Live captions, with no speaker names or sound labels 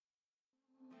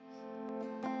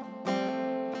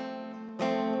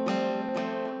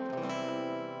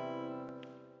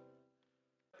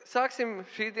sāksim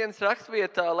šīs dienas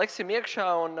rakstvietā, leksim iekšā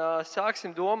un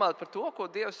sāksim domāt par to, ko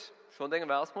Dievs šodien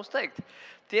vēlas mums teikt.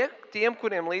 Tiem,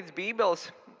 kuriem līdz Bībeles,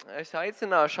 es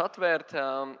aicināšu atvērt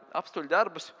apstuļu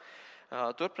darbus.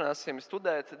 Turpināsim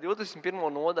studēt 21.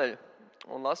 nodaļu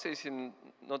un lasīsim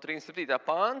no 37.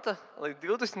 panta līdz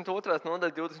 22.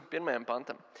 nodaļa 21.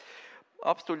 pantam.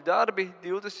 Apstuļu darbi,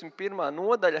 21.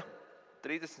 nodaļa,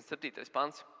 37.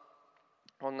 pants.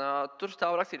 Un tur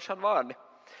stāv rakstīts šādi vārdi.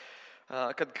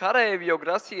 Kad kareivji jau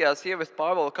grasījās ievest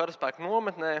Pāvila karaspēku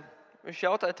nometnē, viņš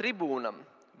jautāja tribūnam,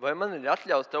 vai man ir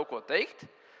atļauts tev ko teikt?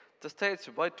 Tas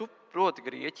teica, vai tu proti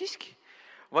grieķiski?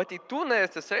 Vai tu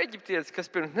neesi tas eģiptietis, kas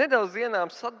pirms nedaudz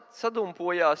dienām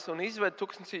sadumpojās un izved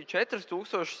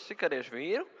 4000 sikariešu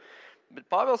vīru? Bet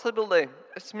Pāvils atbildēja,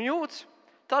 esmu jūds,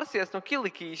 Tarsies no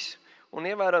Kilikijas un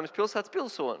ievērojams pilsētas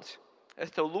pilsonis.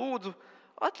 Es tev lūdzu,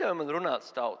 atļauj man runāt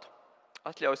uz tautu.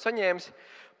 Atļauju saņēmis,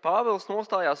 Pāvils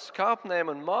nostājās uz kāpnēm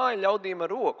un māja ļaudīm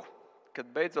ar roku. Kad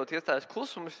beidzot iestājās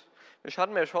klusums, viņš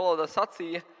armiešu valodā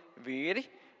sacīja, vīri,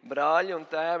 brāļi un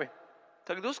tēvi.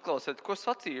 Tagad uzklausiet, ko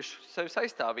sacīšu sevis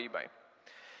aizstāvībai.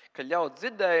 Kad ļaudis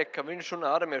dzirdēja, ka viņš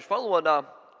runā armiešu valodā,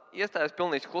 iestājās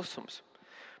pilnīgs klusums.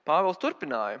 Pāvils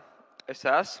turpināja, es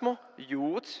esmu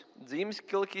jūds, dzimis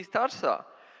Kilikijas Tarsā,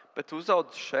 bet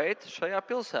uzaudzis šajā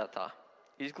pilsētā.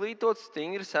 Izglītots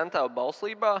stingri sentāvu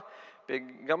bauslībā pie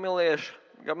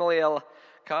Gamaliela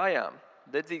kājām,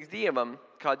 dedzīgs Dievam,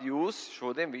 kādi jūs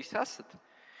šodien visi esat.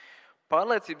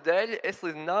 Pārliecības dēļ es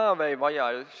līdz nāvei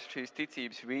vajāju šīs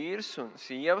ticības vīrus un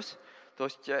sievas,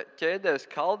 tos ķēdēs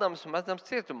kaldams un mezdams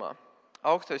cietumā.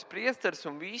 Augstais priesteris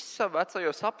un visa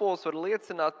vecajos apols var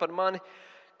liecināt par mani,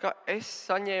 ka es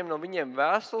saņēmu no viņiem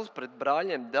vēstules pret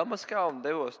brāļiem Damaskā un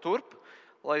devos turp,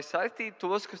 lai saistītu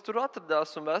tos, kas tur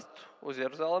atradās un vestu uz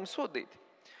Jeruzalemi sodīt.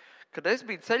 Kad es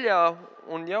biju ceļā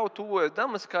un jau tuvojos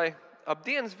Damaskai, ap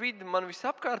dienas vidi man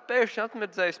visapkārt pēkšņi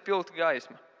atmirdzēja spilgta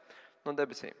gaisma no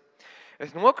debesīm.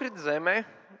 Es nokritu zemē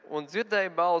un dzirdēju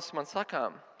balsi man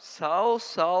sakām,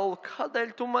 Saul,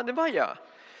 kādēļ tu mani vajā?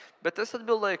 Bet es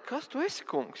atbildēju, kas tu esi,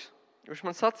 kungs? Viņš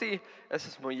man sacīja, es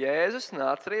esmu Jēzus,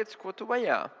 Nācerietis, ko tu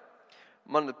vajā.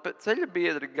 Man ceļa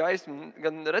biedri gaismu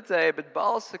gan redzēja, bet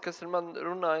balsi, kas ar mani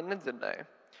runāja, nedzirdēja.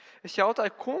 Es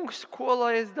jautāju, kungs, ko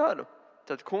lai es daru?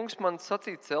 Tad kungs man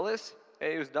sacīja, celies,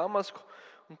 ej uz Damasku,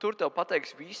 un tur tev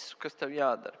pateiks visu, kas tev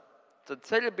jādara. Tad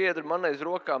ceļa biedri man aiz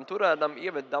rokām turēdam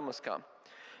ieved Damaskā.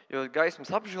 Jo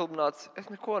gaismas apžilbināts, es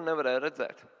neko nevarēju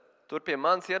redzēt. Tur pie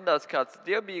manis ieradās kāds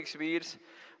dievbijīgs vīrs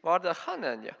vārdā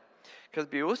Hanaņa, kas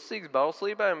bija uzticīgs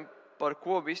bauslībām, par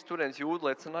ko visi turienes jūdi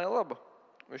liecināja labu.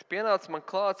 Viņš pienāca man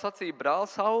klāt, sacīja, brāl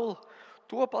Saul,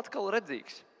 top atkal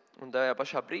redzīgs. Un tajā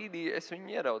pašā brīdī es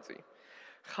viņu ieraudzīju.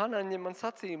 Hanaņa man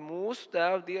sacīja, mūsu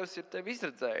tēva Dievs ir tevi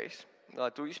izredzējis,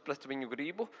 lai tu izprastu viņu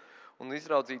gribu un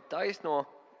izraudzītu taisno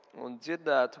un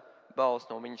dzirdētu balsi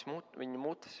no viņa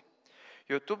mutes.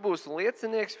 Jo tu būsi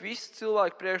liecinieks visu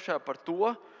cilvēku priekšā par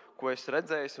to, ko es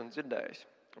redzējis un dzirdējis.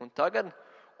 Un tagad,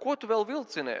 ko tu vēl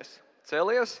vilcinies?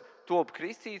 Celies, top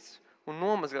kristīts un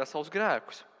nomazgā savus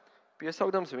grēkus,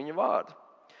 piesaukdams viņa vārdu.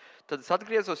 Tad es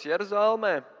atgriezos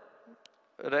Jeruzalemē,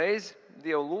 reiz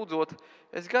Dievu lūdzot,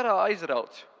 es garā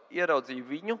aizraucu, ieraudzīju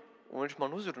viņu un viņš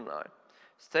man uzrunāja.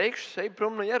 Steigšu sevi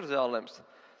prom no Jeruzalemes,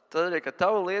 tādēļ, ka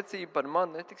tava liecība par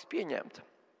mani netiks pieņemta.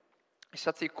 Es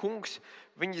sacīju, kungs,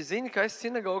 viņi zina, ka es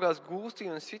sinagogās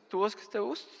gūstīju un sit tos, kas tev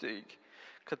uzticīgi.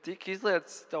 Kad tika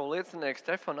izlietas tavu liecinieks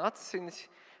Stefana asinis,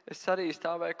 es arī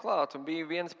stāvēju klāt un biju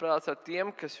viensprāts ar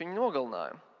tiem, kas viņu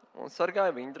nogalināja un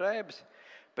sargāju viņu drēbes.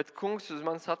 Bet kungs uz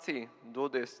mani sacīja,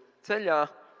 dodies ceļā,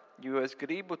 jo es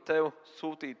gribu tev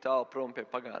sūtīt tālu prom pie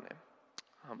pagāniem.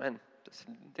 Amen. Tas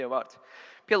ir Dieva vārds.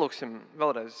 Pielūksim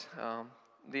vēlreiz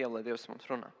Dievu, lai Dievs mums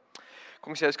runā.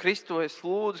 Kungs, Jēzus Kristu, es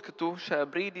lūdzu, ka tu šajā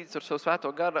brīdī ar savu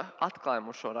svēto garu atklāji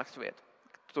mums šo raksturvietu.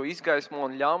 Tu izgaismo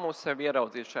un ļauj mums sevi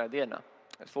ieraudzīt šajā dienā.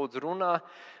 Es lūdzu runā,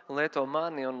 lieto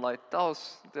mani un lai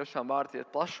tavs tiešām vārds iet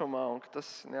plašumā un ka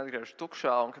tas neatgriež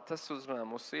tukšā un ka tas uzrunā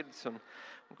mūsu sirdis un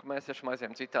ka mēs tiešām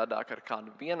aizējam citādāk ar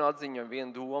kādu vienu atziņu,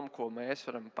 vienu domu, ko mēs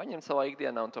varam paņemt savā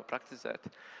ikdienā un to praktizēt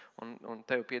un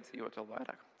tevi piedzīvot vēl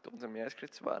vairāk. Lūdzam, Jēzus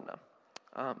Kristus vārdā.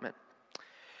 Āmen.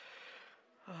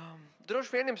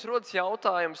 Droši vien jums rodas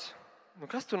jautājums,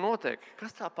 kas tur notiek?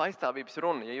 Kas tā pa aizstāvības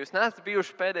runa? Ja jūs neesat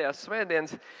bijuši pēdējās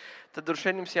svētdienas, tad droši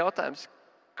vien jums jautājums,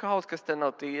 kaut kas te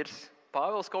nav tīrs.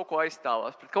 Pāvils kaut ko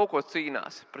aizstāvās, pret kaut ko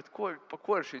cīnās, par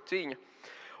ko ir šī cīņa.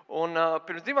 Un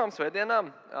pirms 2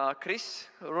 svētdienām Kris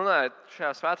runāja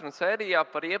šajā svētdienas sērijā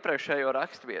par iepriekšējo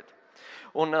raksturvietu.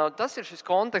 Un tas ir šis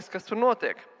konteksts, kas tur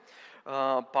notiek.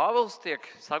 Pāvils tiek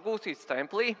sagūstīts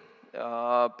templī,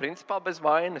 principā bez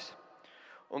vainas.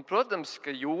 Un, protams,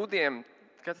 ka jūdiem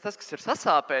tas, kas ir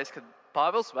sasāpējis, kad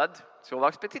Pāvils ved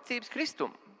cilvēks pie ticības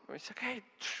Kristumu. Viņš saka,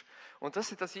 un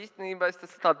tas ir tas īstenībā,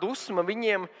 tas ir tā dusma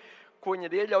viņiem, ko viņi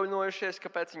ir iejaunojušies,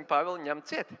 kāpēc viņi Pāvilu ņem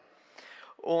cieti.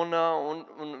 Un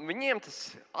viņiem tas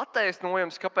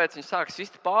attaisnojums, kāpēc viņi sāk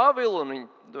sist Pāvilu, un viņi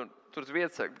tur uz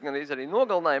vietas gan arī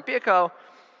nogalinājumu piekāva,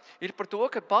 ir par to,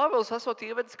 ka Pāvils esot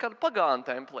ievedis kādu pagānu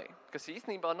templī, kas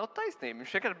īstenībā nav taisnība.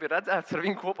 Viņš vienkārši bija redzēts ar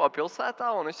viņu kopā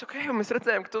pilsētā, un viņš saka, mēs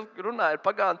redzējām, ka tu runāji ar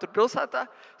pagānu tur pilsētā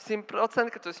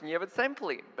 100%, ka tu viņu ievedis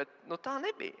templī, bet tā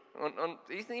nebija. Un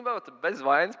īstenībā bez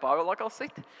vainas Pāvilu atkal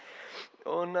sita.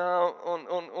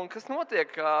 Un kas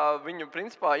notiek, viņu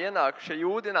principā šie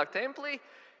jūdi ienāk templī,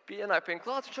 pienāk pie viņa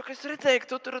klāt, viņš saka, es redzēju, ka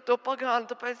tu tur to pagānu,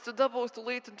 tāpēc tu dabūsi tu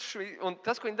līdzi. Un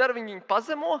tas, ko viņi dara, viņi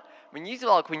pazemo, viņi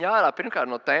izvelk viņu ārā pirmkārt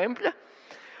no tempļa,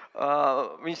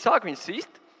 viņi sāk viņu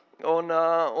sist, un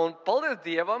paldies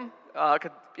Dievam,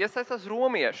 kad iesaistās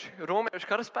romieši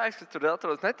karaspēks, kas tur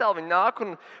atrodas netālu, viņi nāk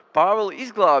un Pāvilu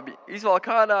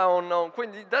izvelk ārā, un ko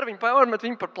viņi dara, viņi pārmet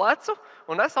viņu par plecu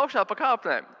un nes augšā pa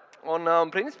kāpnēm. Un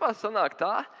principā sanāk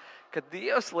tā, ka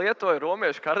Dievs lietoja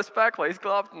romiešu karaspēku, lai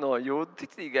izglābtu no jūdu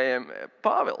ticīgajiem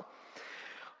Pāvilu.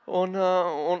 Un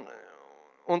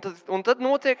tad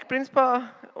notiek, principā,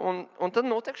 un tad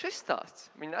notiek šis stāsts.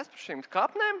 Viņi nes par šīm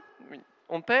kāpnēm,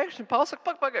 un pēkšņi Pāvils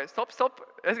saka, pagaid, stop,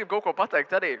 es gribu kaut ko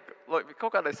pateikt arī,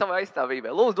 kaut kādai savai aizstāvībai.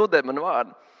 Lūdzu, dodiet man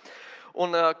vārdu.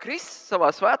 Un Kristus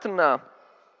savā svētdienā,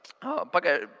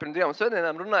 pirms 2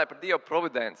 svētdienām runāja par Dievu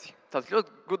providenci. Tas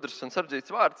ļoti gudrs un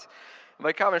sarežģīts vārds.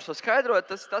 Vai kā viņš to skaidroja,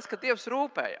 tas, ka Dievs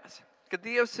rūpējās. Ka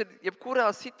Dievs ir jebkurā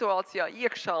situācijā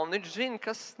iekšā un viņš zina,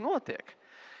 kas notiek.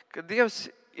 Ka Dievs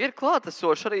ir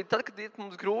klātesošs arī tad, kad ir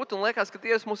mums grūti un liekas, ka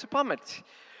Dievs mūs ir pametis.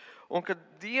 Un ka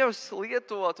Dievs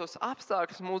lieto tos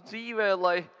apstākļus mūsu dzīvē,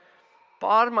 lai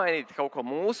pārmainītu kaut ko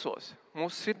mūsos,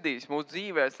 mūsu sirdīs, mūsu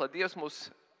dzīvēs, lai Dievs mūs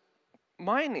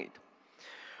mainītu.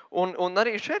 Un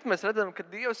arī šeit mēs redzam, ka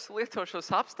Dievs lieto šos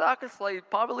apstākļus, lai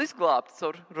Pāvilu izglābtu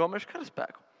caur romiešu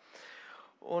karaspēku.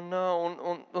 Un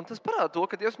tas parāda to,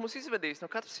 ka Dievs mūs izvedīs no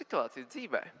katras situācijas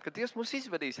dzīvē. Ka Dievs mūs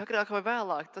izvedīs agrāk vai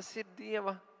vēlāk, tas ir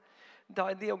Dieva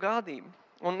gādība.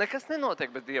 Un nekas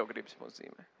nenotiek bez Dieva gribas mūsu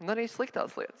dzīvē. Un arī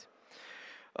sliktās lietas.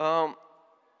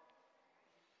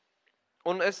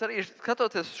 Un es arī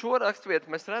skatoties šo raksturvietu,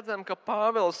 mēs redzam, ka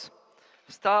Pāvils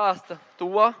stāsta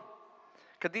to,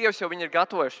 ka Dievs jau viņu ir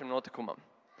gatavojis šim notikumam.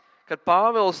 Kad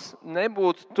Pāvils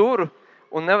nebūtu tur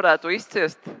un nevarētu to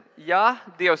izciest, ja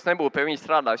Dievs nebūtu pie viņa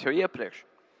strādājis jau iepriekš.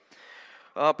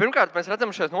 Pirmkārt, mēs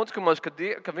redzam šajos notikumos, ka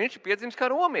viņš ir piedzimis kā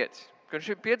romietis, ka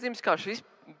viņš ir piedzimis kā šīs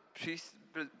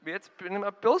vietas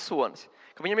pilsonis,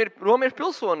 ka viņam ir romiešu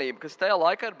pilsonība, kas tajā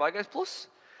laikā ir baigais pluss.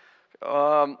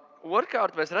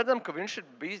 Otrkārt, mēs redzam, ka viņš ir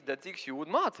bijis dedzīgs jūdu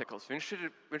māceklis.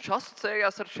 Viņš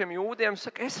asociējās ar šiem jūdiem,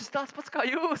 saka, es esmu tāds pats kā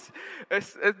jūs.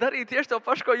 Es darīju tieši to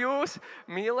pašu, ko jūs.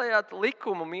 Mīlējāt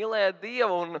likumu, mīlējāt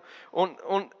Dievu,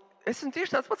 un es esmu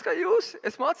tieši tāds pats kā jūs.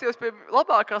 Es mācījos pie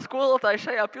labākā skolotāja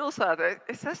šajā pilsētā.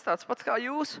 Es esmu tāds pats kā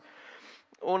jūs.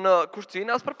 Un kurš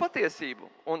cīnās par patiesību,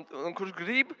 un kurš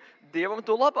grib Dievam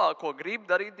to labāko, grib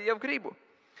darīt Dievu gribu.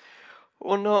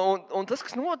 Un tas,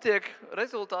 kas notiek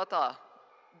rezultātā,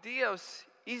 Dievs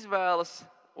izvēlas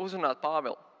uzrunāt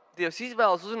Pāvilu. Dievs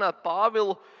izvēlas uzrunāt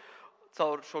Pāvilu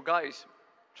caur šo gaisu,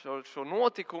 šo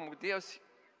notikumu. Dievs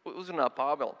uzrunā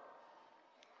Pāvilu.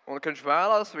 Un kad viņš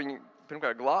vēlās viņu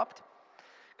pirmkārt glābt,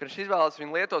 kad viņš izvēlās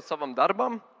viņu lietot savam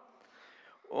darbam,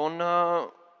 un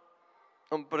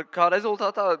kā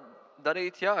rezultātā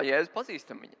darīt, Jēzus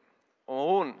pazīstam viņu.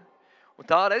 Un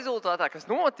tā rezultātā, kas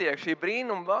notiek šī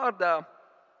brīnuma vārdā,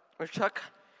 viņš saka,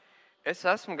 es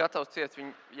esmu gatavs ciest viņu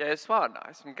Jēzus vārdā.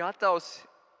 Esmu gatavs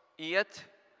iet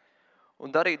un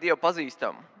darīt Dievu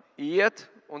pazīstamu. Iet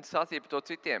un sacīt par to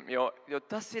citiem. Jo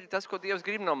tas ir tas, ko Dievs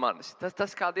grib no manis.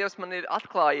 Tas kā Dievs man ir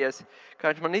atklājies, kā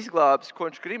viņš man izglābis, ko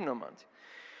viņš grib no manis.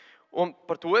 Un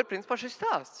par to ir principā šis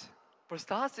stāsts.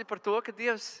 Stāsts ir par to, ka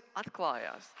Dievs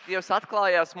atklājās. Dievs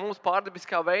atklājās mums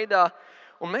pārdabiskā veidā,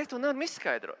 un mēs to nevaram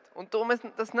izskaidrot. Un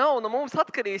tas nav no mums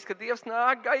atkarīgs, ka Dievs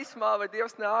nāk gaismā, vai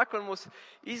Dievs nāk un mūs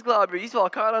izglābj,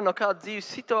 izvelk ārā no kādas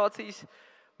dzīves situācijas.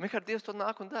 Vienkārši Dievs to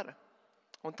nāk un dara.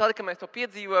 Un tad, kad mēs to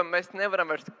piedzīvojam, mēs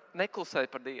nevaram vairs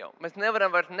neklusēt par Dievu. Mēs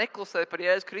nevaram vairs neklusēt par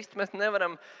Jēzu Kristu, mēs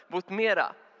nevaram būt mierā.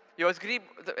 Jo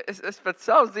es pēc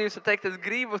savas dzīves varu teikt, es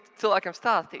gribu cilvēkiem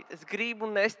stāstīt. Es gribu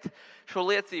nest šo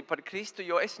liecību par Kristu,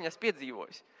 jo es viņas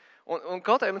piedzīvojis. Un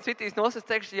kaut arī man citīs nosas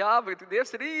teikšu, jā, bet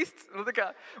Dievs ir īsts.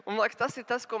 Un liekas, tas ir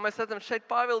tas, ko mēs redzam šeit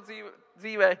Pāvila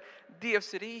dzīvē.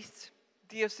 Dievs ir īsts.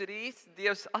 Dievs ir īsts,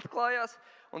 Dievs atklājās,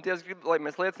 un Dievs grib, lai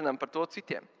mēs liecinām par to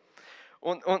citiem.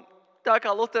 Un tā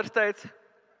kā Luters teica,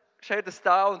 šeit es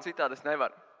stāvu un citādi es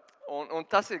nevaru. Un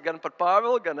tas ir gan par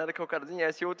Pāvilu, gan arī kaut kādā ziņā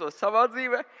es jūtos savā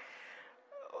dzīvē,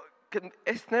 ka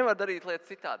es nevaru darīt lietas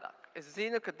citādāk. Es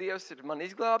zinu, ka Dievs ir man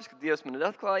izglābis, ka Dievs man ir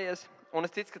atklājies, un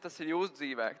es ticu, ka tas ir jūsu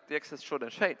dzīvē, tie, kas esat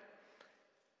šodien šeit.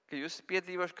 Ka jūs esat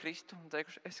piedzīvojuši Kristu un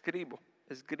teikuši, es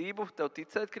gribu tev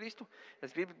ticēt Kristu,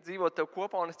 es gribu dzīvot tev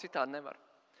kopā, un es citādi nevaru.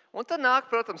 Un tad nāk,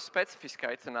 protams, specifiski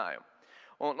aicinājumi.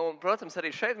 Un, protams, arī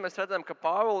šeit mēs redzam, ka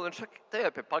Pāvils, viņš saka, tev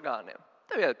ir pie pagāniem,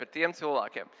 tev ir pie tiem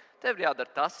cilvēkiem, tev ir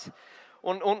jādara tas.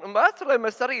 Un vēsturē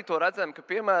mēs arī to redzam, ka,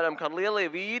 piemēram, kādi lielie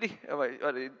vīri vai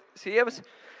arī sievas,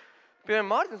 piemēram,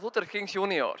 Mārtiņš Luther Kings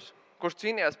juniors, kurš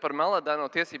cīnījās par melnādaino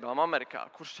tiesībām Amerikā,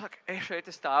 kurš saka, šeit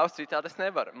es stāvu, citādi es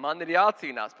nevaru, man ir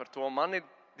jācīnās par to,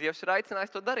 Dievs ir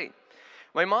aicinājis to darīt.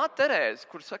 Vai māte Terēze,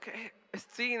 kur saka, es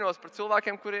cīnos par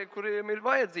cilvēkiem, kuriem ir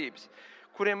vajadzības,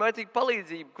 kuriem vajadzīga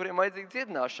palīdzība, kuriem vajadzīga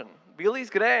dziedināšana.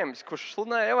 Bilijs Grēms, kurš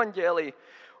sludināja evaņģēliju,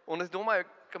 un es domāju,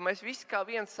 ka mēs visi kā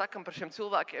viens sakam par šiem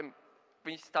cilvēkiem,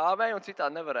 viņi stāvēja un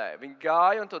citādi nevarēja. Viņi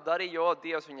gāja un to darīja, jo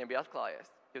Dievs viņiem bija atklājies.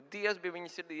 Jo Dievs bija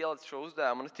viņa sirdī ielicis šo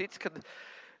uzdevumu. Un es ticu,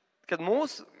 kad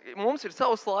mums ir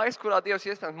savs laiks, kurā Dievs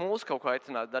iespējams mūs kaut ko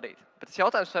aicināt darīt. Bet tas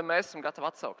jautājums, vai mēs esam gatavi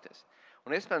atsaukties.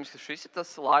 Un iespējams, ka šis ir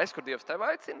tas laiks, kur Dievs tevi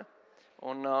aicina.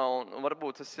 Un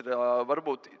varbūt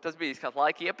tas bija kāds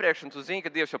laika iepriekš, un tu zini,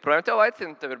 ka Dievs joprojām tevi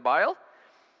aicina, tev ir bail.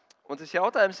 Un tas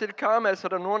jautājums ir, kā mēs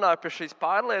varam nonākt pie šīs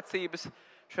pārliecības,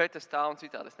 šeit es stāvu un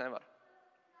citādi es nevaru.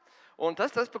 Un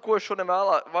tas, par ko es šodien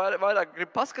vairāk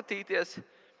gribu paskatīties,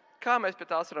 kā mēs pie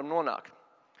tās varam nonākt.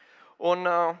 Un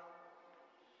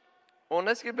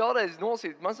es gribu vēlreiz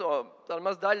nolasīt tādu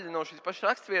mazu daļu no šīs pašas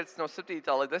rakstvietas, no 7.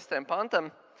 līdz 10. pantam,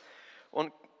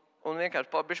 un vienkārši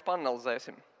bišķi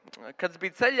panalizēsim. Kad es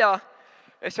biju ceļā,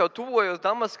 es jau tuvojos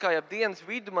Damaskā, ap dienas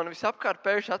vidu man visapkārt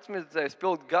pēkšņi atsmirdzēja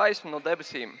spilgt gaismu no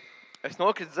debesīm. Es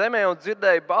nokritu zemē un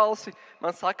dzirdēju balsi,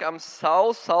 man sakām,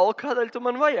 Saul, kādēļ tu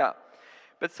man vajā?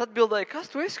 Bet es atbildēju, kas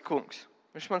tu esi, kungs?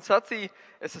 Viņš man sacīja,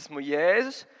 es esmu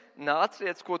Jēzus, nāc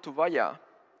redz, ko tu vajā.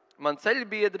 Man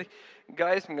ceļbiedri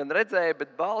gaismu gan redzēja,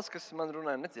 bet balss, kas man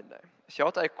runāja, nedzirdēja. Es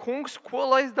jautāju, kungs, ko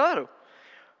lai es daru?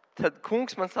 Tad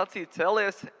kungs man sacīja,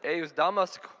 celies, ej uz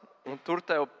Damasku, un tur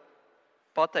tev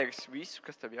pateiks visu,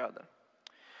 kas tev jādara.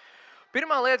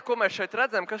 Pirmā lieta, ko mēs šeit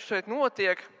redzam, kas šeit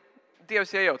notiek,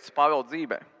 Dievs iejaucas Pāvila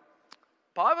dzīvē.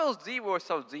 Pāvils dzīvoja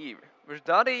savu dzīvi. Viņš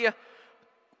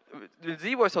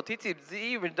dzīvoja savu ticības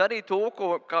dzīvi, viņš darīja to,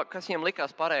 kas viņam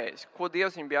likās pareizi, ko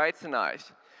Dievs viņam bija aicinājis.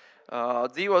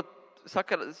 Dzīvot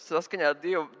saskaņā ar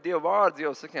Dievu vārdu,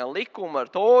 dzīvot saskaņā ar likumu,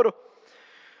 ar Toru.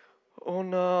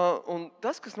 Un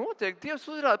tas, kas notiek, Dievs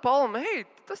uzrāda Pāvilam,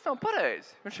 tas nav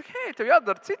pareizi. Viņš saka, tev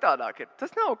jādara citādāk.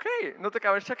 Tas nav ok.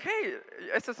 Viņš saka,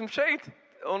 es esmu šeit.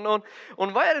 Un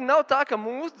vai arī nav tā, ka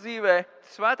mūsu dzīvē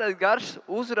Svētais Gars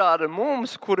uzrāda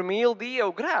mums, kuri mīl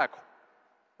Dievu, grēku?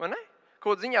 Vai ne?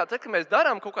 Kaut ziņā, tad, kad mēs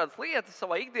darām kaut kādas lietas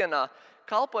savā ikdienā,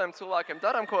 kalpojam cilvēkiem,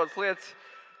 darām kaut kādas lietas,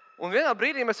 un vienā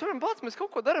brīdī mēs varam pats, mēs kaut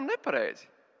ko darām nepareizi.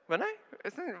 Vai ne?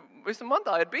 Es nezinu, man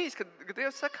tā ir bijis, kad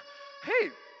Dievs saka,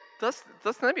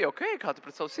 tas nebija ok, kā tu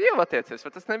pret savu sievu attiecies,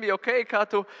 vai tas nebija ok, kā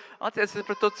tu attiecies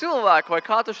pret to cilvēku, vai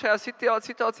kā tu šajā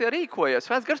situācijā rīkojies.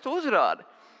 Svētais Gars to uzrāda.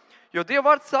 Jo Dieva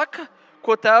vārds saka,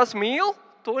 ko tēvs mīl,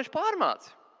 to viņš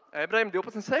pārmāca. Ebrejiem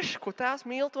 12.6, ko tēvs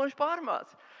mīl, to viņš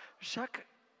pārmāca. Viņš saka,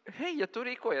 ja tu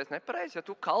rīkojies nepareizi, ja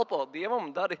tu kalpo Dievam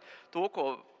un dari to,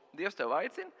 ko Dievs tev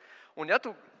aicina, un ja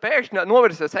tu pēkšņi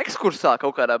novirsies ekskursā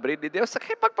kaut kādā brīdī, Dievs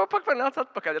saka, pak, nāc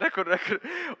atpakaļ, rekur.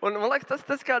 Un man liekas,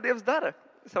 tas kā Dievs dara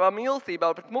savā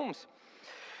mīlestībā pret mums.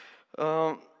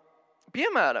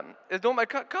 Piemēram, es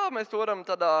domāju, kā mēs to varam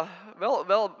tādā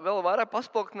vēl vairāk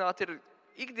paspilgtināt, ir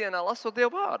ikdienā lasot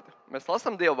Dievu vārdu. Mēs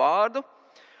lasām Dievu vārdu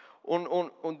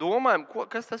un domājam,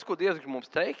 kas tas, ko Dievs grib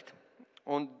mums teikt.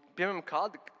 Un,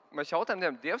 piemēram, mēs jautājam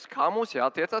Dievam, Dievs, kā mums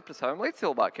jātiecās pret saviem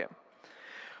līdzcilvēkiem.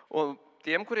 Un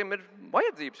tiem, kuriem ir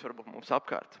vajadzības varbūt mums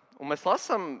apkārt. Un mēs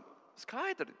lasām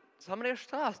skaidri samariešu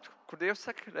stāstu, kur Dievs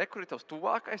saka, kur ir tavs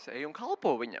tuvākais, ej un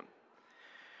kalpo viņam.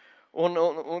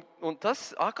 Un tas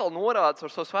atkal norādes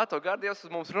ar savu svēto garu, Dievs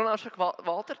uz mums runā, saka,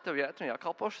 Valter, tev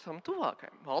jākalpo savam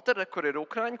tuvākajam. Valter, kur ir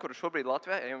Ukraiņi, kuri šobrīd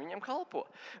Latvijā, ej un viņiem kalpo.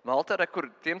 Valter, kur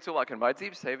tiem cilvēkiem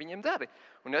vajadzības, ej viņiem dari.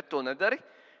 Un ja to nedari,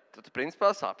 tad tu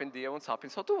principā sāpini Dievu un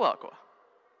sāpini savu tuvāko.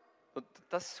 Un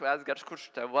tas svēts gars,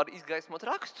 kurš tev var izgaismot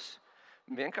rakstus.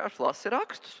 Vienkārši lasi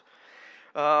rakstus.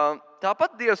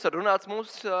 Tāpat Dievs var runāt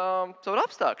mums caur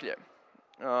apstākļiem.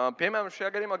 Piemēram, šajā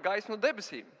gadījumā gaismu no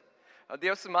debesīm.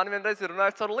 Dievs man vienreiz ir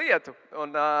runājis caur lietu.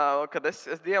 Un, kad es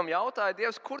Dievam jautāju,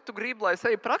 Dievs, kur tu gribi, lai es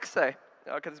eju praksē?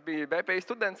 Kad es biju BPI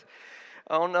students.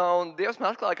 Un Dievs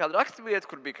man atklāja kādu raksturvietu,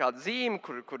 kur bija kāda zīme,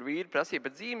 kur vīri prasīja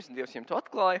pēc zīmes, un Dievs viņiem to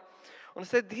atklāja. Un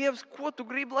es teicu, Dievs, ko tu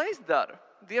gribi, lai es daru?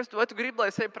 Dievs, vai tu gribi, lai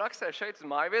es eju praksē šeit uz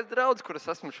Mājvietas draudzi, kur es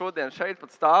esmu šodien šeit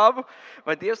pat stāvu?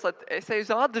 Vai Dievs, lai es eju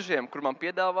uz Ādažiem, kur man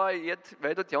piedāvāja iet,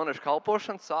 veidot jauniešu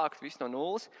kalpošanu, sākt visu no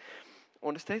nulles?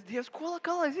 Un es teicu, Dievs,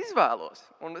 kā lai es izvēlos?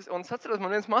 Un es atceros,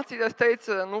 man viens mācītājs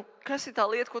teica, kas ir tā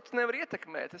lieta, ko tu nevari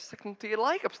ietekmēt? Es saku, tie ir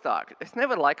laikapstākļi. Es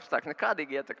nevaru laikapstākļi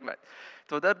nekādīgi ietekmēt.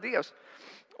 To dara Dievs.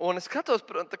 Un es skatos,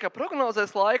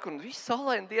 prognozēs laiku, un viss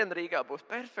saulaina diena Rīgā būs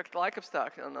perfekta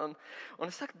laikapstākļi. Un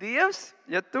es saku, Dievs,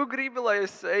 ja tu gribi, lai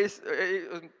es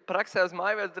eju praksē uz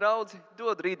Mājvietas draudzi,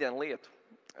 dod rītdien lietu.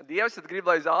 Dievs, ja tu gribi,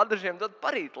 lai uz Ādažiem, dod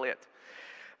parīt lietu.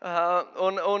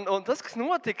 Un tas, kas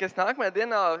notika, es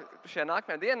šajā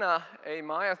nākamajā dienā eju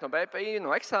mājās no BPI,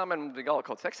 no eksāmena, bija galā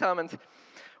kaut kāds eksāmens,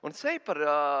 un es eju par,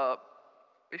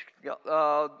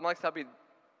 man liekas, tā bija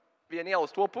viena iela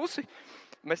uz to pusi,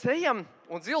 mēs ejam,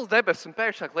 un zils debesis, un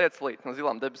pēkšņi sāk lietas līt no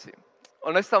zilām debesīm.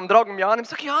 Un es tam draugam Jānim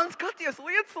saku, Jānis, skaties,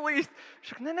 lietas līst.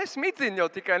 Viņš saka, ne, smidziņi jau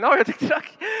tikai, nav jau tik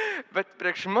traki. Bet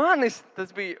priekš manis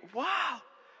tas bija, wow,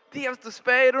 Dievs, tu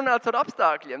spēji runāt caur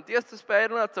apstākļiem, Dievs, tu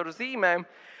spēji runāt caur zīmēm.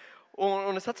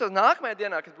 Un es atceros, nākamajā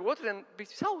dienā, kad bija otrdien,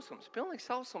 bija sausums, pilnīgi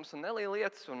sausums un nelija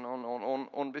lietas,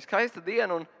 un bija skaista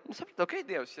diena, un sapratu, ok,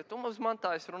 Dievs, ja tu uz man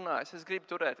tā esi runājis, es gribu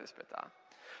turēties pie tā.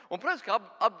 Un, protams, ka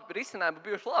abi risinājumi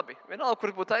bijuši labi. Vienalga,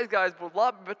 kur būtu aizgājis, būtu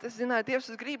labi, bet es zināju, Dievs,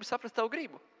 es gribu saprast tavu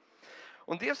gribu.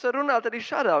 Un Dievs var runāt arī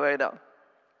šādā veidā.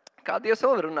 Kā Dievs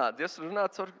vēl var runāt? Dievs var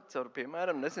runāt caur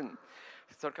piemēram,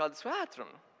 caur kādu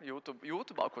svētrunu. YouTube,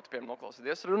 ko tu piemēram noklausi.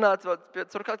 Dievs var runāt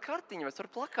caur kādu kartiņu, vai caur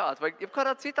plakātu, vai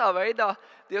kādā citā veidā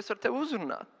Dievs var tevi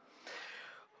uzrunāt.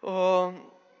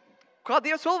 Kā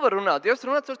Dievs vēl var runāt? Dievs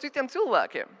runāt caur citiem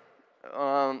cilvēkiem.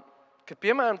 Kad,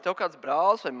 piemēram, tev kāds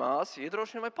brālis vai māsa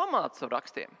iedrošina vai pamāca savu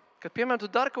rakstiem. Kad, piemēram, tu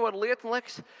dari kaut kādu lietu un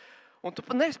liekas, un tu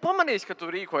pat neesi pamanījis, ka tu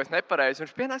rīkojies nepareizi.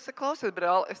 Viņš pienāks, saka, klausies,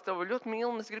 brāli, es tev ļoti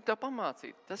mīlu un es gribu tev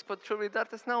pamācīt. Tas, ko tu šobrīd dari,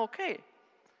 tas nav ok.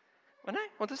 Vai ne?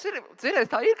 Un tas ir,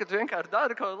 tā ir, ka tu vienkārši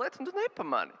dari kaut kādu lietu un tu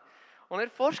nepamani. Un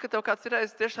ir forši, ka tev kāds ir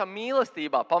tiešām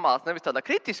mīlestībā pamāca, nevis tādā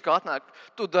kritiskā atnāk,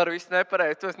 tu dari visu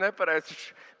nepareizi, tu esi nepareizi,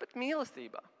 bet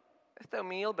mīlestībā. Es tev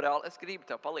mīlu, brāli, es gribu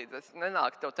tev palīdzēt. Es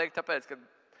nenāku tev teikt tāpēc, ka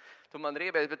tu man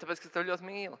riebies, bet tāpēc, ka es tev ļoti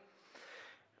mīlu.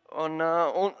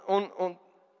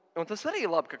 Un tas arī ir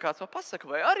labi, ka kāds to pasaka,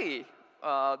 vai arī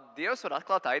Dievs var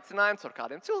atklāt aicinājumus ar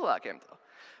kādiem cilvēkiem.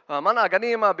 Manā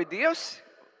gadījumā bija Dievs,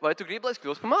 vai tu gribi, lai es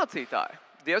kļūstu par mācītāju?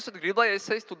 Dievs, vai tu gribi, lai es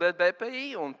studētu BPI,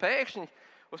 un pēkšņi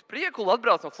uz Priekulu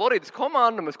atbrauc no Floridas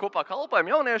komandu, mēs kopā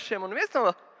kalpojam jauniešiem, un viens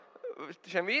no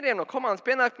šiem vīriem no komandas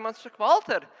pienāk pie man saka,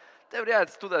 Valter, tev ir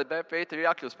jāiet studēt BPI, tev ir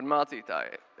jākļūst par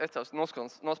mācītāju. Es tev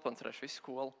nosponsorēšu visu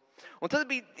skolu. Un tas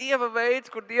bija Dieva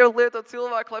veids, kur Dievs lieto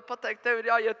cilvēku, lai pateikt, tev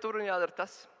ir jāiet tur un jādara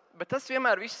tas. Bet tas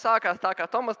vienmēr viss sākās tā, kā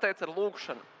Tomas teica, ar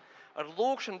lūgšanu. Ar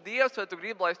lūgšanu, Dievs, vai tu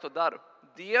gribi, lai es to daru?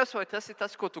 Dievs, vai tas ir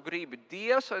tas, ko tu gribi?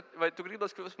 Dievs, vai tu gribi, lai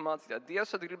es kļūstu par mācītāju?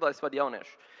 Dievs, vai tu gribi, lai es vadu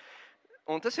jauniešu?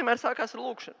 Un tas vienmēr sākās ar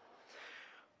lūgšanu.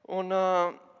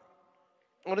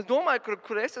 Un es domāju,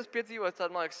 kur es esmu piedzīvojis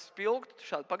tādu, man liekas, spilgtu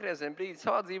šādu pagriezienu brīdi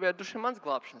savā dzīvē, duši mans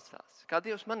glābšanas stāsts. Kā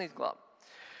Dievs man izglāba.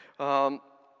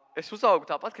 Es uzaugu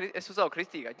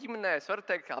kristīgā ģimenē, es varu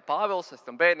teikt, kā Pāvils, es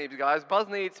tam bērnības gāju uz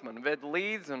baznīcu, man veda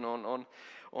līdzi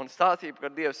un stāstīja,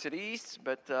 ka Dievs ir īsts,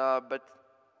 bet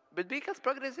bija kāds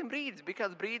pagrieziena brīdis, bija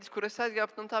kāds brīdis, kur es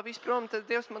aizgāju no tā visu prom,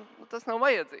 Dievs man tas nav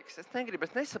vajadzīgs, es negribu,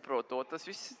 es nesaprotu to, tas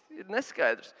viss ir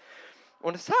neskaidrs.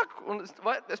 Un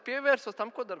es pievērsos tam,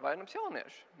 ko dara vairums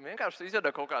jaunieši. Vienkārši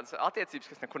izveidoju kaut kādas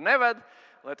attiecības, kas nekur neved,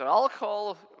 lietoju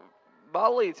alkoholu,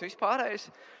 ballītes,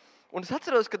 vispārējais. Un es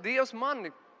atceros, ka Dievs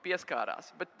mani pieskārās.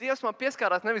 Bet Dievs man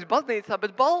pieskārās nevis baznīcā,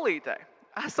 bet ballītē.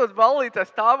 Esot ballītē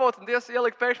stāvot, un Dievs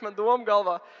ielika pēkšņi man domu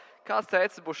galvā, kāds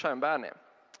tēcis būs šiem bērniem.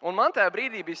 Un man tajā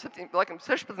brīdī bija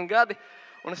 16 gadi,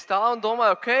 un es stāvu un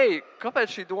domāju,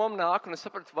 kāpēc šī doma nāk? Un es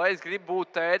sapratu, vai es gribu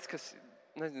būt tēcis, kas,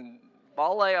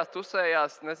 ballējās,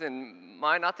 tusējās,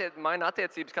 maina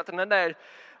attiecības katru nedēļu,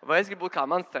 vai es gribu būt kā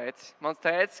mans tēcis. Mans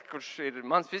tēcis, kurš ir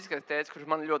mans fiziskais tēcis, kurš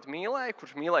man ļoti mīlēja,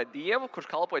 kurš mīlēja Dievu, kurš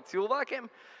kalpoja cilvēkiem,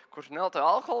 kurš nelietoja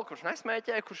alkoholu, kurš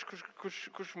nesmēķēja,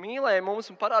 kurš mīlēja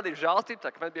mums un parādīja žēlstību,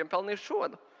 tā ka mēs bijām pelnījuši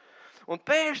šodu. Un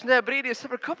pēkšņi tajā brīdī es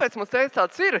sapratu, kāpēc mans tēcis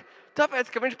tāds ir. Tāpēc,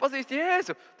 ka viņš pazīst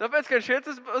Jēzu, tāpēc, ka viņš iet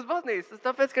uz baznīcu,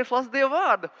 tāpēc, ka viņš lasa Dievu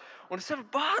vārdu. Un es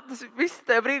sapratu, viss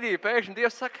tajā brīdī pēkšņi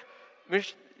Dievs saka,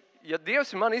 ja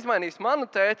Dievs ir man izmainījis manu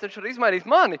tēti, viņš var izmainīt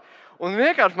mani. Un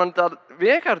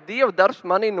vienkārši Dieva darbs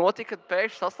manī notika, kad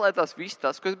pēkšņi saslēdzās viss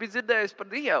tas, ko es biju dzirdējis par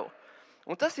Dievu.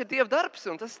 Un tas ir Dieva darbs,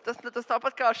 un tas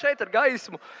tāpat kā šeit ar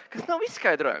gaismu, kas nav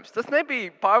izskaidrojams. Tas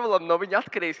nebija Pāvilam no viņa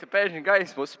atkarīgs, ka pēkšņi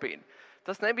gaismu uzspīd.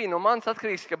 Tas nebija no manis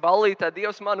atkarīgs, ka ballītē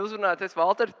Dievs mani uzrunāja,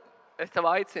 Valter, es tev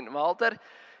aicinu, Valter,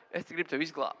 es gribu tev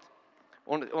izglābt.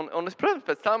 Un es, protams,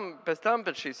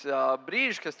 pēc šīs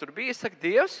brīža, kas tur bija, es saku,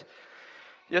 Dievs,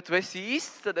 ja tu esi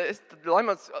īsts, tad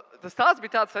tas tāds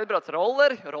bija tāds, ka aizbrauc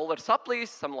rolleri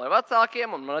saplīs, samulēja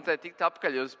vecākiem, un man vajadzēja tikt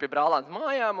apkaļ pie brālēnas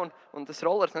mājām, un tas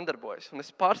rollers nedarbojas. Un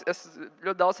es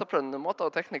ļoti daudz sapratu no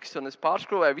mototehnikas, un es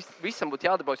pārskrūvēju, visam būtu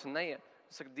jādarbojas un neiet.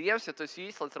 Es saku, Dievs, ja tu esi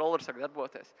īsts, lai tas rollers sāk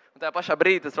darboties. Un tajā pašā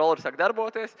brīdī tas rollers sāk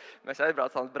darboties, mēs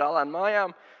aizbraucām uz brālēnu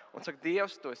mājām, un saku,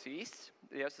 Dievs, tu esi īsts,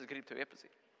 Dievs, es gribu tevi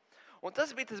iepazīt. Un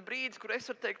tas bija tas brīdis, kur es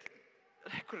varu teikt,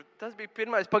 tas bija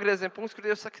pirmais pagrieziena punkts, kur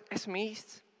Dievs saka, esmu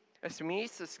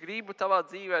īsts, es gribu tavā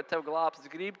dzīvē tev glābt,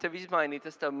 es gribu tevi izmainīt,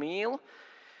 es tevi mīlu.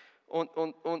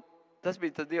 Un tas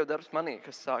bija tas Dieva darbs manī,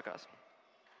 kas sākās.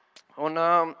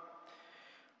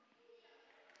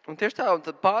 Un tieši tā, un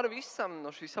tad pāri visam no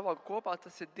šī savāka kopā,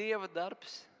 tas ir Dieva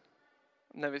darbs,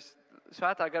 nevis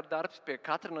svētā gara darbs pie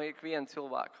katra no ikviena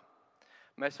cilvēka.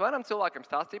 Mēs varam cilvēkiem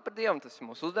stāstīt par Dievu, un tas ir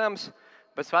mūsu uzdevums,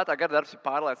 bet svētā gara darbs ir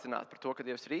pārliecināt par to, ka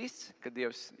Dievs ir īsts, ka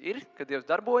Dievs ir, ka Dievs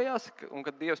darbojās un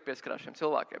ka Dievs pieskarās šiem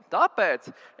cilvēkiem.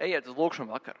 Tāpēc ejiet uz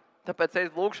lūgšanu vakaru. Tāpēc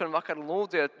ejiet uz lūgšanu vakaru un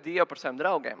lūdziet Dievu par saviem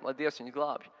draugiem, lai Dievs viņus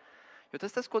glābj. Jo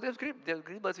tas, ko Dievs grib. Dievs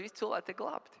grib, lai visi cilvēki tiek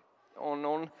glābti.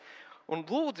 Un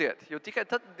lūdziet, jo tikai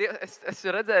tad es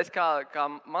redzēju, kā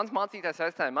mans mācītājs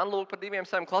aizstāja man lūgt par 2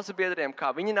 saviem klasebiedriem,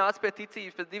 kā viņi nāca pie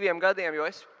ticības pēc 2 gadiem, jo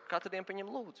es katru dienu par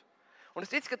viņiem lūdzu. Un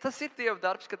es ticu, ka tas ir Dieva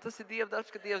darbs, ka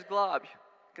Dievs glābj.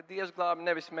 Ka Dievs glābj,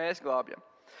 nevis mēs glābjam.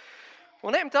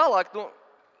 Un ejam tālāk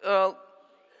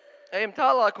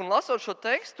un lasot šo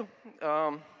tekstu,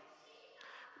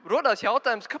 rodās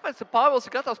jautājums, kāpēc Pāvils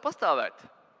ir gatavs pastāvēt?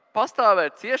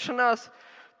 Pastāvēt ciešanās,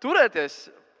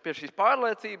 turēties pie šīs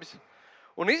pārliecības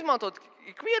un izmantot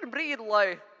ikvienu brīdi,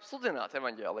 lai sludinātu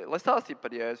evaņģēliju, lai stāstītu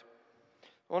par Jēzu.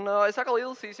 Un es atkal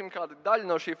izlasīsim kādu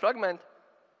daļu no šī fragmenta,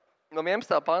 no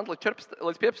 11. panta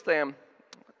līdz 15.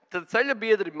 Tad ceļa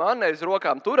biedri mani aiz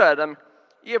rokām turēdami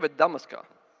ieved Damaskā,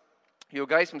 jo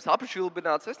gaismas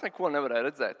apšilbināts es neko nevarēju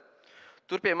redzēt.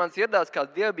 Tur pie manis ieradās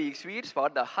kāds dievbijīgs vīrs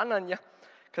vārdā Hanaņa,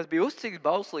 kas bija uzticīgs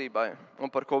bauslībai un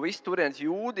par ko visi turienes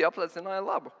jūdi apliecināja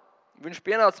labu. Viņš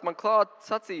pienāca man klāt,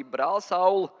 sacīja, brāl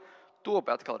Sauli,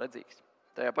 topi atkal redzīgs.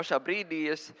 Tajā pašā brīdī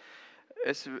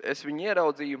es viņu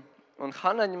ieraudzīju, un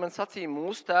Hanaņa man sacīja,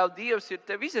 mūsu tēva Dievs ir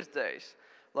tevi izredzējis,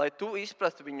 lai tu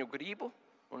izprastu viņu gribu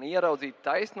un ieraudzītu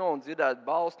taisno un dzirdētu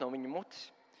balsi no viņa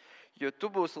mutes. Jo tu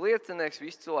būsi liecinieks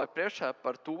visu cilvēku priekšā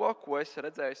par to, ko esi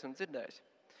redzējis un dzirdējis.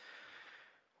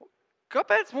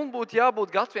 Kāpēc mums būtu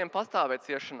jābūt gataviem pastāvēt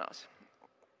ciešanās?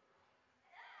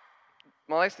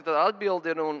 Man liekas, ka tāda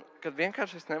atbilde ir, kad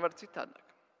vienkārši es nevaru citādāk.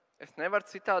 Es nevaru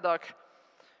citādāk,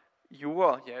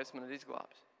 jo Jēzus man ir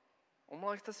izglābis. Un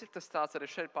man liekas, tas ir tas tāds arī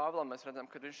šeit Pāvilam. Mēs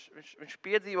redzam, ka viņš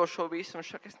piedzīvo šo visu un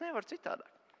viņš saka, es nevaru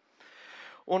citādāk.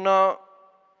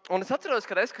 Un es atceros,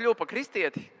 kad es kļuvu par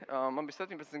kristieti, man bija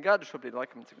 17 gadu šobrīd,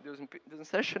 laikam,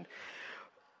 26.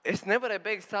 Es nevarēju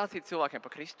beigt stāstīt cilvēkiem par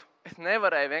Kristu. Es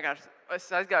nevarēju vienkārši, es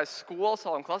aizgāju uz skolu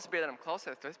savam klasebiedram,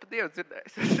 klausies, tu esi par Dievu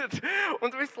dzirdējis. Un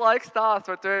tu visu laiku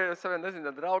stāst, vai tu ej saviem,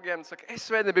 draugiem, un saka, es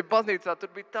svētdien biju baznīcā, tur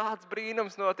bija tāds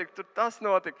brīnums notika, tur tas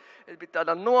notika. Es biju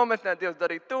tādā nometnē, Dievs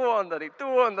darīja to, un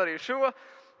darīja šo.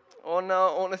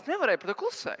 Un es nevarēju par to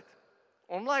klusēt.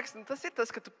 Un, liekas, tas ir tas,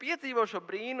 ka tu piedzīvo šo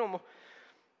brīnumu,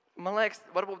 man liekas,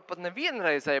 varbūt pat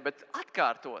nevienreizēji, bet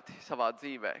atkārtoti savā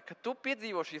dzīvē. Kad tu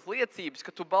piedzīvo šīs liecības,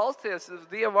 ka tu balsties uz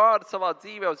Dieva vārdu savā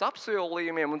dzīvē, uz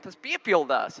apsolījumiem, un tas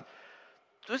piepildās.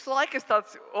 Tu visu laiku esi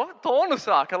tāds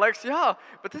tonusā, ka liekas, jā,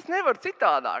 bet es nevaru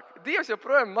citādāk. Dievs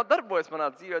joprojām darbojas manā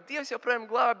dzīvē, Dievs joprojām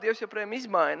glāb, Dievs joprojām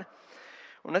izmaina.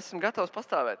 Un es esmu gatavs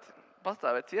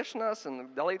pastāvēt ciešanās un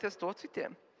dalīties to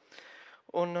citiem.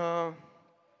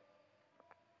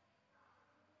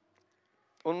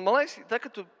 Un man liekas, tā, kad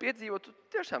tu piedzīvo, tu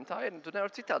tiešām tā ir, tu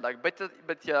nevari citādāk.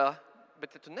 Bet ja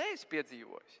tu neesi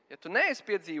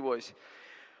piedzīvojis,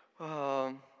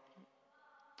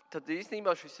 tad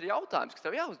īstenībā šis ir jautājums, kas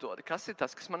tev jāuzdod. Kas ir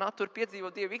tas, kas man attur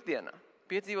piedzīvot Dievu ikdienā?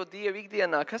 Piedzīvot Dievu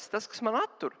ikdienā, kas ir tas, kas man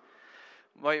attur?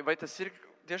 Vai tas ir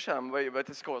tiešām, vai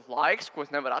tas ir kaut kāds laiks, ko es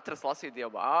nevaru atrast lasīt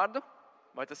Dievu vārdu?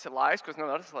 Vai tas ir laiks, ko es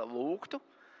nevaru atrast, lai lūgtu?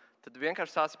 Tad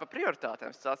vienkārši stāsti par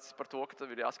prioritātēm. Stāsti par to, ka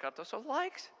tev ir jāskārto savs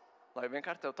laiks. Lai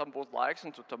vienkārši tev tam būtu laiks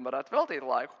un tu tam varētu veltīt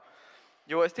laiku.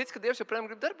 Jo es ticu, ka Dievs joprojām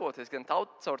grib darboties gan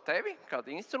caur tevi,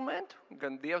 kādu instrumentu,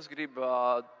 gan Dievs grib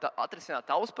atrisināt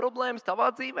tavas problēmas tavā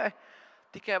dzīvē.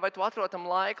 Tikai vai tu atrod tam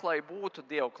laiku, lai būtu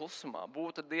Dieva klusumā,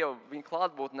 būtu Dieva viņa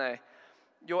klātbūtnē.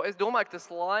 Jo es domāju, ka tas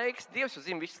laiks, Dievs jau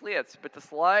zina visas lietas, bet tas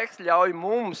laiks ļauj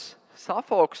mums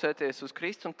safokusēties uz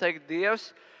Kristu un teikt,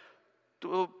 Dievs,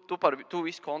 tu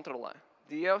visu kontrolē.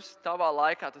 Dievs, tavā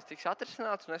laikā tas tiks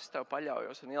atrisināts, un es tev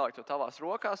paļaujos un ieliku to tavās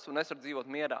rokās, un es varu dzīvot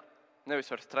mierā,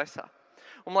 nevis varu stresā.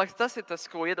 Un, man liekas, tas ir tas,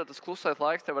 ko iedod tas klusais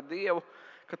laiks tev ar Dievu,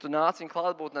 kad tu nāc viņa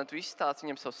klātbūtnē, tu izstāsti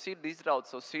viņam savu sirdi, izraud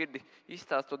savu sirdi,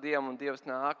 izstāsti to Dievam, un Dievs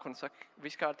nāk un saka,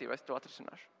 viss kārtībā, es to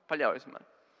atrisināšu. Paļaujies man.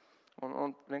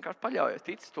 Un vienkārši paļaujies,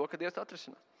 tici to, ka Dievs to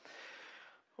atrisinās.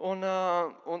 Un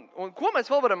ko mēs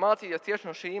vēl varam mācīties tieši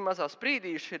no šī mazā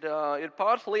sprīdīša, ir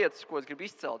pāris lietas, ko es gribu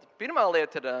izcelt. Pirmā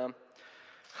lieta ir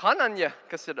Hananja,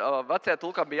 kas ir vecajā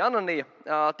tulkā bija Ananija,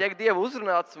 tiek Dievu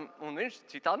uzrunāts, un viņš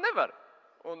citādi nevar.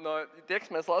 Un tie,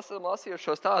 kas mēs lasījuši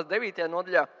šo stāstu 9.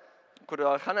 nodaļā, kur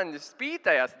Hananja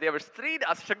spītējās, Dievs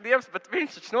strīdās, šak Dievs, bet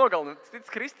viņš taču nogalina,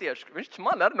 cits kristieši, viņš taču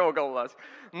man arī nogalinās.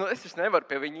 Es taču nevaru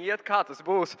pie viņa iet, kā tas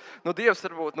būs. Dievs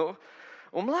varbūt,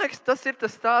 Un, man liekas, tas ir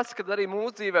tas stāsts, kad arī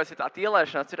mūsu dzīvēs ir tā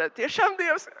ielaišanās. Ir tiešām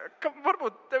Dievs, ka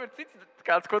varbūt tev ir cits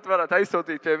kāds, ko tu varētu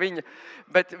aizsūtīt pie viņa.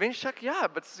 Bet viņš saka, jā,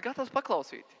 bet es esmu gatavs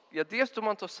paklausīt. Ja Dievs tu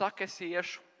man to saka, es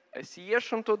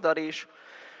iešu un to darīšu.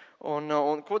 Un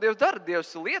ko Dievs dara?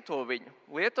 Dievs lieto viņu,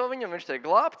 un viņš tiek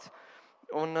glābts.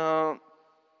 Un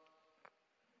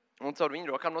caur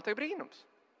viņu rokām notiek brīnums.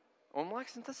 Un, man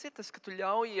liekas, tas ir tas, ka tu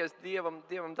ļaujies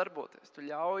Dievam darboties. Tu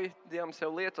ļauj Dievam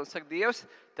sev lietot un saka, Dievs,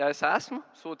 te es esmu,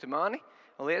 sūti mani,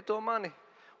 lieto mani.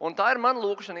 Un tā ir mana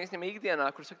lūkšana īstenībā ikdienā,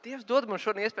 kur saka, Dievs dod man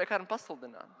šodien iespēju kādam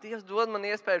pasludināt. Dievs dod man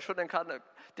iespēju šodien kādam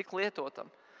tik lietotam.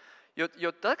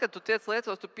 Jo tad, kad tu tiec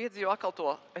lietos, tu piedzīvo atkal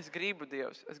to, es gribu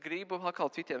Dievs, es gribu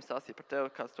atkal citiem stāstīt par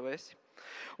tevi, kāds tu esi.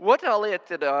 Otrā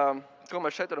lieta ir, ko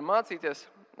mēs šeit varam mācīties,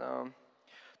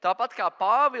 tāpat kā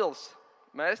Pāvils,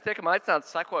 mēs tiekam aicināti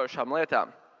sekojošām lietām.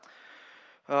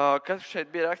 Kas šeit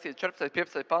bija rakstīts 14.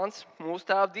 15. pants. Mūsu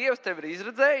tēva Dievs tevi ir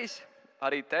izredzējis,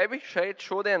 arī tevi šeit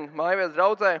šodien mājvietas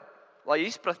draudzē, lai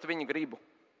izprastu viņa gribu.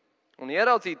 Un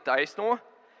ieraudzītu taisno,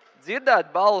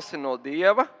 dzirdēt balsi no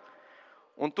Dieva,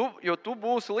 jo tu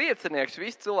būsi liecinieks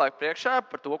visu cilvēku priekšā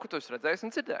par to, ko tu esi redzējis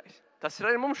un dzirdējis. Tas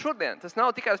ir arī mums šodien. Tas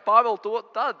nav tikai uz Pāvilu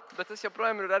bet tas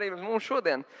joprojām ir arī mums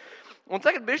šodien. Un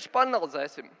tagad bišķi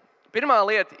panalizēsim. Pirmā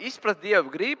lieta – izprast Dievu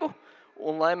gribu,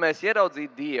 un lai mēs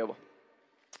ieraudzītu Dievu.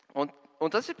 Un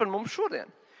tas ir par mums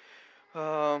šodien.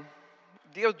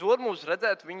 Dievs dod mums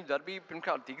redzēt viņu darbību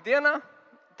pirmkārt ikdienā,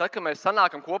 tad, kad mēs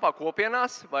sanākam kopā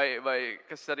kopienās, vai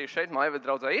kas arī šeit mājvietas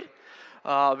draudzē ir,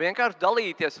 vienkārši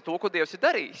dalīties ar to, ko Dievs ir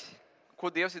darījis. Ko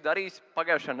Dievs ir darījis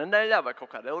pagājušajā nedēļā vai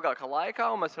kaut kādā ilgākā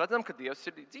laikā, un mēs redzam, ka Dievs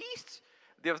ir īsts.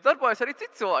 Dievs darbojas arī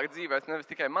citu cilvēku dzīvēs,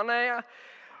 nevis tikai manējā.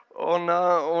 Un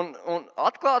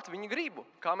atklāt viņu gribu.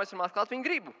 Kā mēs varam atklāt viņu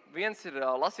gribu? Viens ir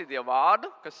lasīt Dievu vārdu,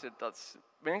 kas ir tāds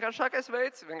vienkāršākais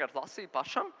veids, vienkārši lasīt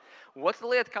pašam.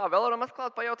 Otra lieta, kā vēl varam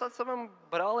atklāt, pajautāt savam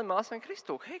brālim, māsam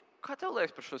Kristu. Hei, kā tev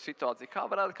liekas par šo situāciju?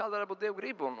 Kāda varētu būt Dieva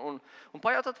griba? Un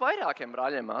pajautāt vairākiem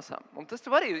brāļiem, māsām. Un tas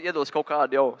tev arī iedos kaut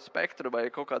kādu jau spektru vai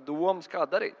kaut kādu domas, kā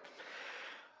darīt.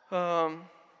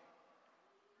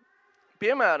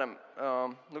 Piemēram,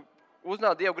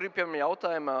 uzzināt Dievu gribu, piemēram,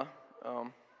 jautājumā.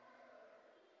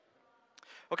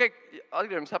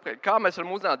 Atgriežamies apkārt. Kā mēs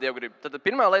varam uzzināt Dievu gribu? Tad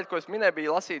pirmā lieta, ko es minēju,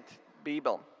 bija lasīt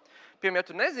Bībeli. Piemēram, ja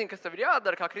tu nezini, kas tev ir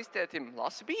jādara kā kristietim,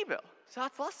 lasi Bībeli.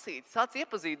 Sāc lasīt, sāc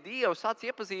iepazīt Dievu, sāc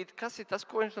iepazīt, kas ir tas,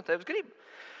 ko viņš no tevis grib.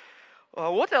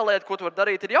 Otrā lieta, ko tu vari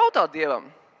darīt, ir jautāt Dievam,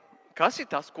 kas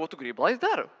ir tas, ko tu gribi, lai es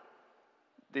daru?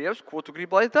 Dievs, ko tu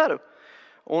gribi, lai es daru?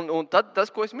 Un tad tas,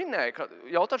 ko es minēju,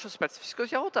 jautāt šos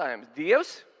specifiskos jautājumus.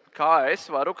 Dievs, kā es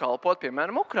varu kalpot,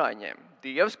 piemēram, Ukraiņiem?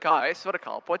 Dievs, kā es varu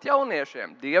kalpot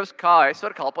jauniešiem? Dievs, kā es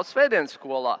varu kalpot svētdienas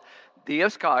skolā?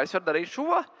 Dievs, kā es varu darīt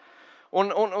šo?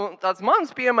 Un tāds mans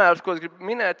piemērs, ko es gribu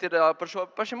minēt, ir par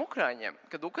šiem Ukraiņiem.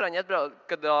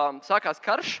 Kad sākās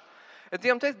karš, es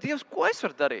Dievam teicu, Dievs, ko es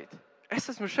varu darīt? Es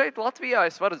esmu šeit Latvijā,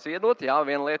 es varu ziedot, jā,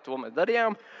 viena lieta, to mēs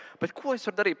darījām, bet ko es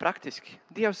varu darīt praktiski?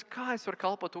 Dievs, kā es varu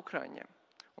kalpot Ukraiņiem?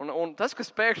 Un tas,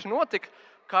 kas pēkšņi notika,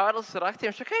 Kārlis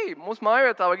rakstījums, ka mūsu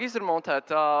mājvietā vajag izremontēt,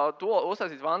 to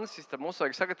uztaisīt vannas istabu, mums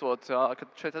vajag sagatavot,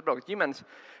 kad šeit atbraukt ģimenes.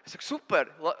 Es saku, super,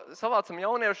 savācam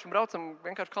jauniešus un braucam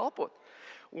vienkārši kalpot.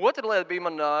 Otra lieta bija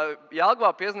man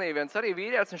Jelgavā piezinīja viens arī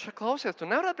vīrietis, viņš saka, klausies, tu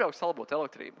nevari atbraukt salabot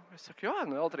elektrību. Es saku, jā,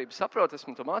 elektrību saprotu,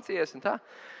 esmu to mācījies un tā.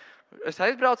 Es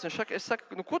aizbraucu, es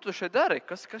saku, ko tu šeit dari?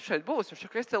 Kas šeit būs? Viņš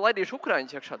saka, es te laidīšu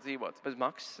Ukraiņus iekšā dzīvot bez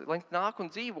maksas, lai viņi nāk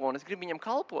un dzīvo, un es gribu viņiem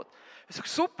kalpot. Es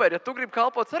saku, super, ja tu gribi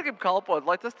kalpot, es arī gribu kalpot,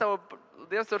 lai tas tev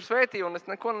Dievs tur svētī, un es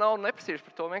neko neprasīšu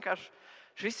par to, vienkārši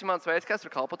šis ir mans veids, kā es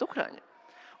varu kalpot Ukraiņiem.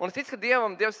 Un es ticu, ka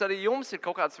Dievs arī jums ir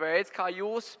kaut kāds veids, kā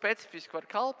jūs specifiski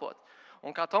var kalpot.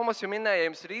 Un kā Tomas jau minēja,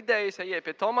 ja jums ir idejas, ejiet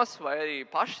pie Tomas, vai arī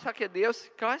paši sakiet Dievs,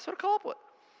 kā es varu kalpot.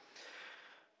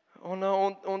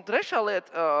 Un trešā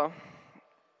lieta,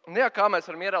 kā mēs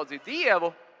varam ieraudzīt Dievu,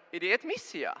 ir iet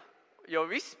misijā. Jo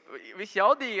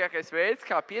visjaudīgākais veids,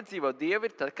 kā piedzīvot Dievu,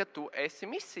 ir tad, kad tu esi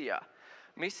misijā.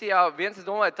 misijā. Viens, es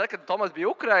domāju, tad, kad Tomas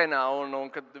bija Ukrainā un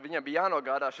kad viņam bija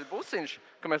jānogādā šis busiņš,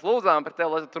 ka mēs lūdzām par tevi,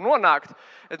 lai tu nonāktu,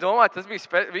 es domāju, tas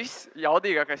bija viss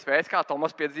jaudīgākais veids, kā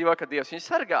Tomas piedzīvoja, ka Dievs viņu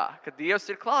sargā, ka Dievs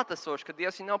ir klātesošs, ka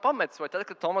Dievs viņu nav pametis. Vai tad,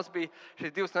 kad Tomas bija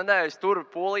šīs 2 nedēļas tur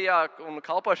Polijā un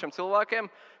kalpošiem cilvēkiem,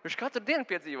 viņš katru dienu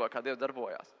piedzīvoja, kā Dievs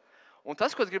darbojās. Un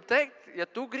tas, ko es gribu teikt, ja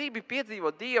tu gribi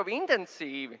piedzīvot Dievu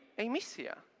intensīvi, ej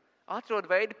misijā. Atrod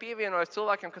veidu pievienojies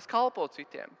cilvēkiem, kas kalpo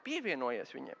citiem.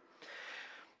 Pievienojies viņiem.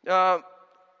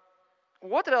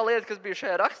 Otrā lieta, kas bija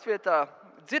šajā rakstvietā,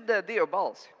 dzirdēt Dieva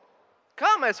balsi.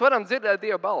 Kā mēs varam dzirdēt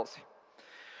Dieva balsi?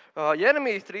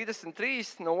 Jeremijas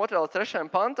 33, no 2. līdz 3.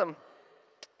 pantam,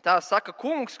 tā saka,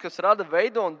 kungs, kas rada,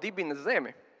 veido un dibina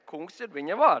zemi. Kungs ir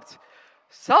viņa vārds.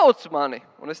 Sauc mani,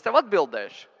 un es tev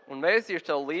atbildēšu, un vēstīšu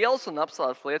tev lielas un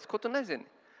apslēptas lietas, ko tu nezini.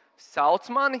 Sauc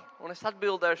mani, un es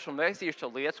atbildēšu un vēstīšu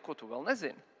tev lietas, ko tu vēl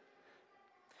nezini.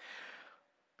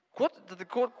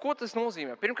 Ko tas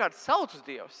nozīmē? Pirmkārt, sauc uz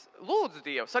Dievs, lūdzu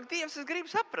Dievu. Saka, Dievs, es gribu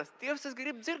saprast, Dievs, es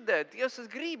gribu dzirdēt, Dievs, es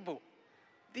gribu.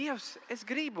 Dievs, es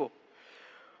gribu.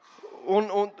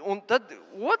 Un tad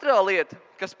otrā lieta,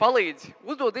 kas palīdz,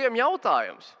 uzdod Dievam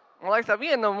jautājumus. Man liekas, tā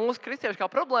viena no mūsu kristiešu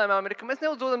problēmām ir, ka mēs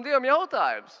neuzdodam Dievam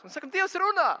jautājumus. Un sakam, Dievs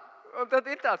runā. Un tad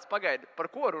ir tāds pagaidi, par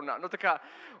ko runā.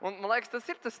 Un man liekas, tas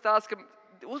ir tas stāsts, ka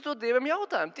uzdod Dievam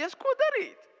jautājumu. Dievs, ko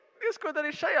darīt? Dievs, ko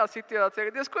darīt šajā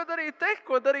situācijā? Dievs, ko darīt te?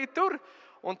 Ko darīt tur?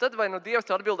 Un tad vai nu Dievs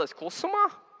atbildēs klusumā,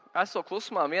 esot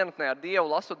klusumā vienatnē ar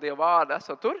Dievu, lasot Dievu vārdu,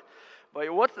 esot tur, vai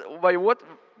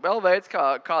vēl veids,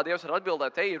 kā Dievs var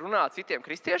atbildēt, ej runā citiem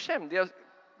kristiešiem. Dievs,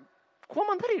 ko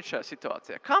man darīt šajā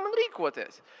situācijā? Kā man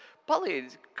rīkoties?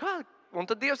 Palīdz. Un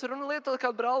tad Dievs var lietot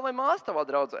kādu brāli vai māsu tavā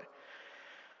draudzē.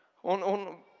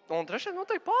 Un trešais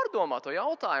noteikti pārdomā to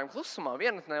jautājumu klusumā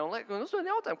vienatnē un uzdod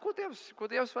jautājumu, ko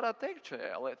Dievs varētu teikt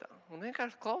šajā lietā. Un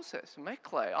vienkārši klausies,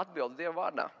 meklē atbildes Dieva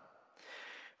vārdā.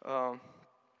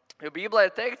 Jo Bībelē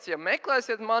ir teikts, ja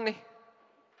meklēsiet mani,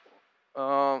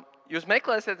 jūs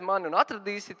meklēsiet mani un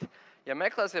atradīsiet, ja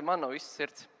meklēsiet mani no visas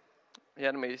sirds.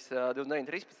 Jeremijas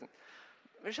 29.13.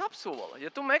 Viņš apsola, ja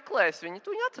tu meklēsi viņu,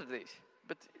 tu viņu atradīsi.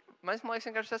 Bet mēs, man liekas,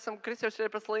 vienkārši esam kristieši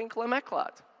pēc linku, lai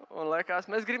meklētu. Un liekas,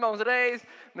 mēs gribam uzreiz,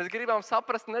 mēs gribam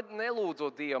saprast,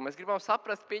 nelūdzot Dievu. Mēs gribam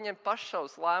saprast, pieņemt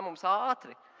pašsavus lēmumus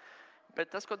ātri.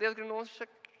 Bet tas, ko Dievs grib mums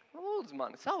saka, lūdzu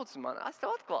mani, sauc mani, es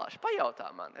tev atklāšu,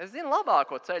 pajautā mani. Es zinu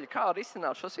labāko ceļu, kā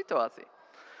risināt šo situāciju.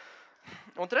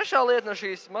 Un trešā lieta no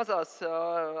šīs mazās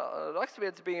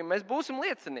raksturvietas bija, mēs būsim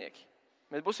liecinieki.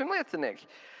 Mēs būsim liecinieki.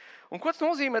 Un ko tas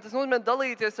nozīmē? Tas nozīmē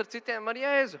dalīties ar citiem ar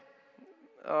Jēzu.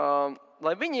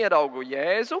 Lai viņi ieraugu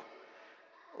Jēzu,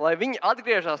 lai viņi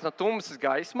atgriežas no tumsas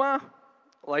gaismā,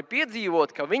 lai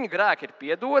piedzīvot, ka viņu grēki ir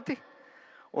piedoti,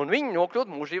 un viņi nokļūt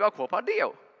mūžībā kopā ar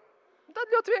Dievu.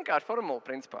 Tad ļoti vienkārši formula,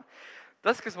 principā.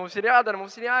 Tas, kas mums ir jādara,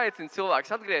 mums ir jāiecina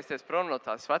cilvēks atgriezties prom no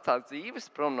tās vecās dzīves,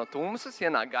 prom no tumsas,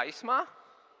 ienāk gaismā.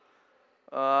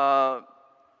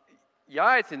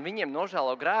 Jāiecina viņiem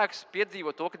nožēlo grēkus,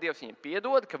 piedzīvot to, ka Dievs viņiem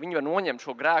piedod, ka viņi var noņemt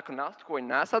šo grēku nastu, ko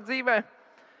viņi nesat dzīvē.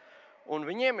 Un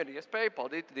viņiem ir iespēja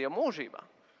paldīt Dievu mūžībā.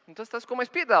 Un tas, ko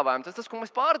mēs piedāvājam, tas, ko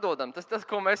mēs pārdodam, tas,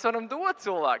 ko mēs varam dot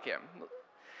cilvēkiem,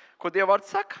 ko Dieva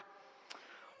vārds saka.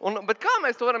 Bet kā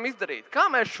mēs to varam izdarīt? Kā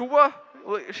mēs šo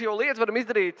lietu varam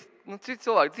izdarīt citu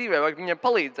cilvēku dzīvē, vai viņiem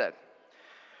palīdzēt?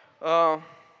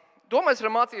 To mēs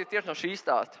varam mācīties tieši no šī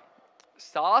stāsta.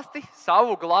 Stāsti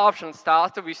savu glābšanas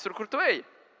stāstu visur, kur tu ej.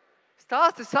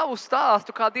 Stāsti savu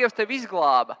stāstu, kā Dievs tevi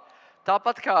izglāba.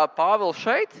 Tāpat kā Pāvils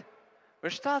šeit,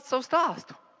 viņš stāsta savu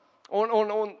stāstu.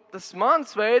 Un tas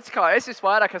mans veids, kā es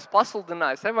visvairāk esmu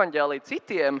pasludinājis evaņģēliju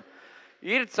citiem,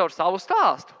 ir caur savu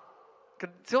stāstu.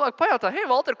 Kad cilvēki pajautā, hei,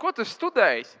 Valter, ko tu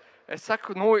studēji? Es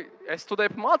saku, es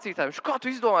studēju par mācītāju. Viņš, kā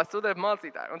tu izdomāji studēt par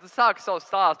mācītāju? Un tas sāka savu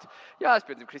stāstu. Jā, es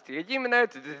piedzīvu kristīgajā ģimenē,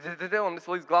 un es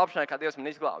līdz glābšanai, kā Dievs man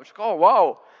izglāba. Viņš,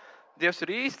 wow, Dievs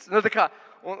ir īsts.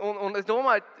 Un es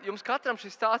domāju, jums katram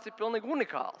šis stāsts ir pilnīgi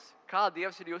unikāls. Kā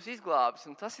Dievs ir jūs izglābis.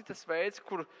 Un tas ir tas veids,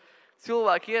 kur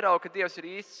cilvēki ierauga, ka Dievs ir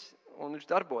īsts un viņš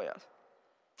darbojās.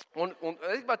 Un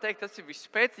es gribētu teikt, tas ir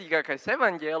visspēcīgākais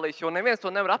evaņģēlijs, jo neviens to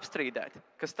nevar apstrīdēt,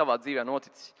 kas tavā dzīvē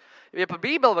noticis. Ja par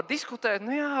Bībeli var diskutēt,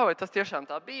 vai tas tiešām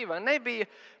tā bija vai nebija,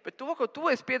 bet to, ko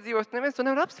tu esi piedzīvojis, neviens to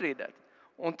nevar apstrīdēt.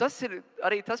 Un tas ir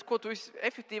arī tas, ko tu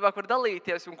efektīvāk var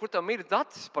dalīties un kur tev ir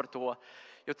acis par to.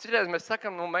 Jo citreiz mēs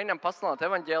sakam, mēģinām pasludināt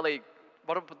evaņģēliju,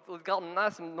 varbūt līdz galam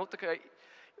neesam,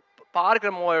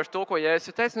 pārgramojuši to, ko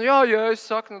Jēzus teica. Jēzus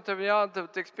saka, tev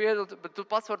tiks piedot, bet tu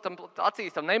pats var tam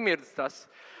acīs tam nemirds tas.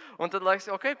 Un tad liekas,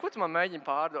 ko tu man mēģini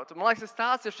pārdot? Man liekas, tas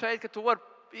stāsts ir šeit, ka tu vari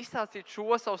izstāstīt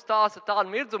šo savu stāstu ar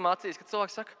tādu mirdzumu acīs, ka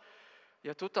cilvēks saka,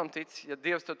 ja tu tam tici, ja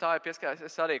Dievs tev tā ir pieskārs,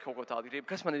 es arī kaut ko tādu gribu.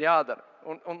 Kas man ir jādara?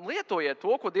 Un lietojiet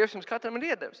to, ko Dievs jums katram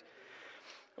ir iedevis.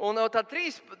 Un tā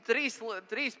trīs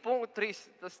punkti,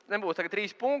 tas nebūtu tagad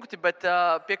 3 punkti, bet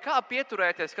pie kā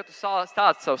pieturēties, kad tu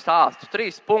stāsti savu stāstu.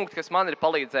 3 punkti, kas man ir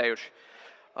palīdzējuši.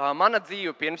 Mana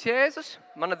dzīve pirms Jēzus,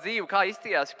 mana dzīve kā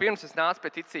izstījās pirms es nācu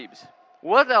pie ticības.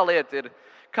 Otrā lieta ir,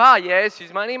 kā Jēzus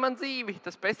izmainīja man dzīvi,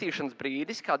 tas pestīšanas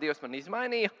brīdis, kā Dievs man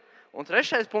izmainīja. Un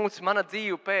 3. punkts, mana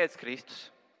dzīve pēc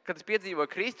Kristus. Kad es piedzīvoju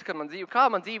Kristu, kā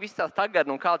man dzīve izstās tagad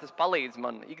un kā tas palīdz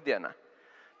man ikdienā.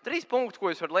 3 punkti,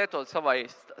 ko jūs varat lietot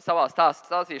savā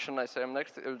stāstīšanai saviem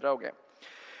draugiem.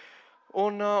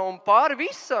 Un pāri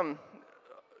visam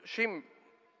šim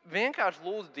vienkārši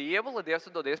lūdzu Dievu, lai Dievs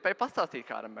dod iespēju pastāstīt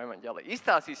kādam evaņģēliju,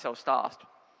 izstāstīt savu stāstu.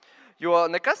 Jo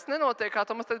nekas nenotiek, kā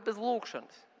Tomas teica, bez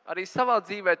lūkšanas. Arī savā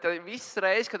dzīvē, visas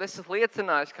reizes, kad es esmu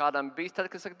liecinājis kādam, bijis tad,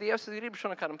 kad saka, Dievs, es gribu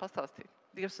šodien kādam pastāstīt.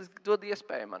 Dievs, es dod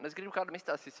iespēju man, es gribu kādam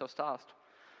izstāstīt savu stāstu.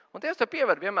 Un Dievs tev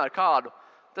piever vienmēr kādu.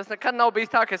 Tas nekad nav bijis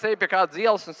tā, ka es eju pie kādas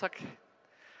ielas un saku,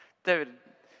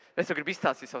 es tev gribu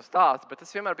izstāstīt savu stāstu, bet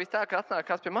tas vienmēr bijis tā, ka atnāk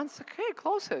kāds pie manis un saka, hei,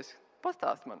 klausies,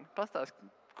 pastāst man,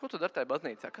 ko tu dari tajā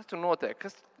baznīcā, kas tur notiek,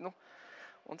 un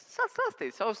tad sāc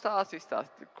stāstīt savu stāstu,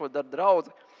 izstāstīt, ko dara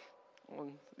draudze,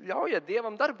 un ļaujiet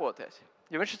Dievam darboties,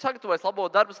 jo viņš ir sagatavojis labo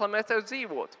darbus, lai mēs tevi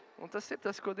dzīvotu, un tas ir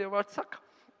tas, ko Dieva vārds saka.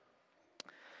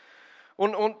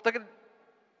 Un tagad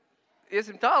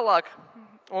iesim tālāk.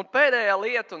 Un pēdējā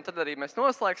lieta, un tad arī mēs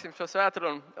noslēgsim šo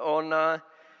svētdienu.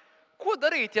 Ko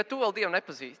darīt, ja tu vēl Dievu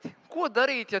nepazīsti? Ko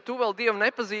darīt, ja tu vēl Dievu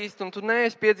nepazīsti un tu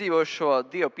neesi piedzīvojis šo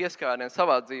Dievu pieskārienu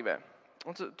savā dzīvē?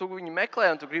 Un tu viņu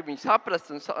meklē, un tu gribi viņu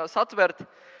saprast un satvert.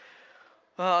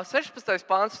 16.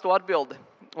 pāns to atbildi.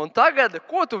 Un tagad,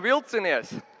 ko tu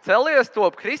vilcinies? Celies,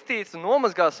 top kristīts un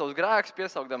nomazgā savus grēkus,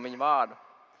 piesaukdam viņu vārdu.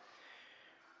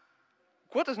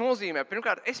 Ko tas nozīmē?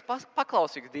 Pirmkārt, es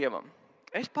paklausīgs Dievam.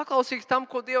 Es paklausīgs tam,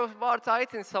 ko Dieva vārds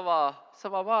aicina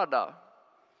savā vārdā.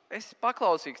 Es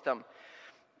paklausīgs tam.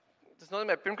 Tas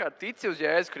nozīmē, pirmkārt, tici uz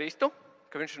Jēzu Kristu,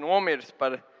 ka viņš ir nomiris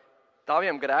par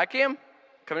taviem grēkiem,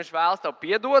 ka viņš vēlas tev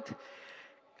piedot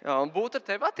un būt ar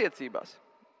tevi attiecībās.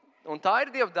 Un tā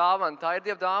ir Dieva dāvana, tā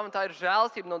ir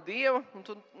žēlastība no Dieva, un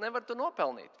tu nevari to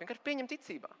nopelnīt. Vienkārši pieņem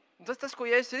ticībā. Un tas, ko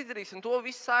Jēzus ir izdarījis, un to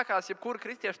viss sākās jebkura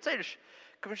kristieša ceļš,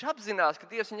 ka viņš apzinās, ka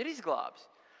Dievs viņu ir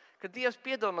izglābis. Ka Dievs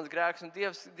piedod mans grēkus un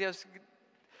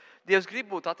Dievs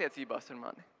grib būt attiecībās ar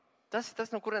mani. Tas,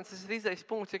 no kurienes tas ir izējis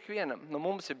punkts ikvienam. No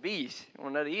mums ir bijis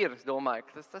un arī ir, es domāju,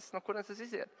 ka tas no kurienes tas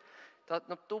iziet. Tā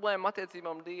no tuvējām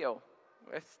attiecībām Dievu.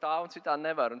 Es stāvu un citā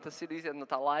nevaru, un tas ir iziet no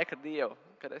tā laika ar Dievu.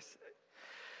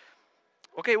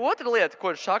 Otra lieta,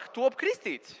 ko viņš saka, top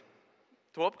kristīts.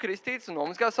 Top kristīts un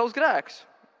nomazgā savus grēkus.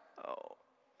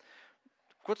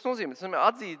 Ko tas nozīmē? Tas nozīmē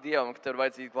atzīt Dievam, ka tev ir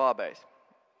vajadzīgs glābējs.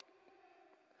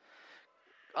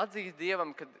 Atzīt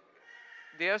Dievam, ka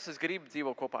Dievs, es gribu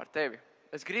dzīvot kopā ar tevi.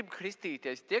 Es gribu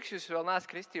kristīties. Tie, kas jūs vēl neesat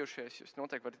kristījušies, jūs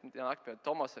noteikti varat nākt pie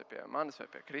Tomas vai pie manis vai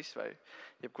pie Kris vai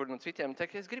jebkur no citiem.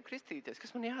 Teikt, es gribu kristīties.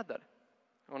 Kas man jādara?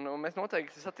 Un mēs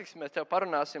noteikti satiksimies, tev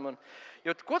parunāsim.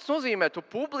 Jo ko tas nozīmē? Tu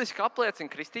publiski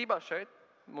apliecini kristībā šeit,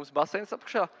 mums basēns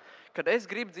apakšā, kad es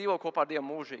gribu dzīvot kopā ar Dievu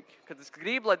mūžīgi. Kad es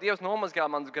gribu, lai Dievs nomazgā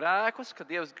manus grēkus,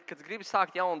 kad es gribu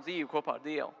sākt jaunu dzīvi kopā ar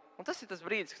Dievu. Un tas ir tas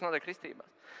brīdis, kas notiek kristībās.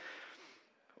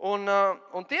 Un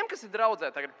tiem, kas ir draudzē,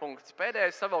 tagad punkts.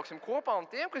 Pēdējais savilksim kopā, un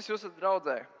tiem, kas jūs esat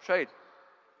draudzē šeit.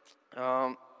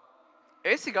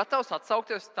 Esi gatavs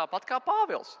atsaukties tāpat kā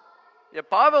Pāvils. Ja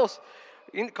Pāvils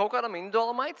kaut kādam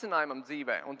individuālam aicinājumam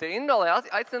dzīvē, un tie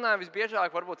individuāli aicinājumi visbiežāk,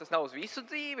 varbūt tas nav uz visu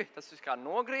dzīvi, tas ir kā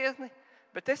nogriezni,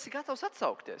 bet esi gatavs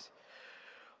atsaukties.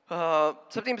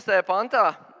 17.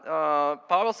 pantā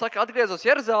Pāvils saka, atgriezos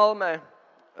Jeruzalemē,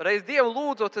 reiz Dievu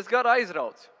lūdzot, es garu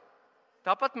aizraucu.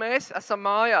 Tāpat mēs esam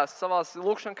mājās, savās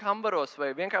lūkšana kambaros,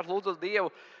 vai vienkārši lūdzot Dievu.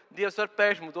 Dievs var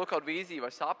pēkšņi mums dot kaut vīziju, vai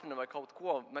sapni, vai kaut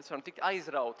ko. Mēs varam tikt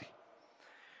aizrauti.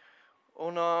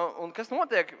 Un kas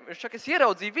notiek? Viņš saka, es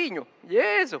ieraudzīju viņu,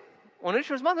 Jēzu, un viņš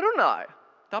uz mani runāja.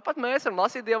 Tāpat mēs varam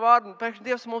lasīt Dievu vārdu, un pēkšņi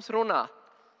Dievs mums runā.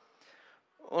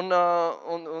 Un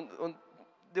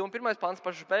 21. pants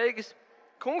pašas beigas.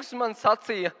 Kungs man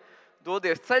sacīja,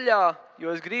 dodies ceļā, jo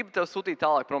es gribu tev sūtīt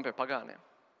tālāk prom pie pagāniem.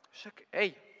 Viņš saka,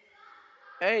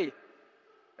 ej,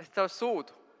 es tev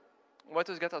sūtu. Vai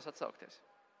tu esi gatavs atsaukties?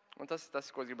 Un tas ir tas,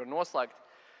 ko es gribu noslēgt.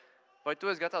 Vai tu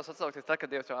esi gatavs atsaukties tad, kad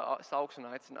Dievs sauks un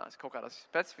aicinās kaut kādā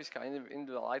specifiskā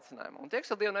individuālā aicinājumā? Un tie,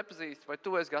 kas Dievu nepazīst, vai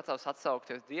tu esi gatavs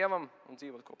atsaukties Dievam un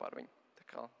dzīvot kopā ar viņu? Tā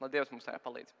kā, lai Dievs mums tajā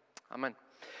palīdz. Amen.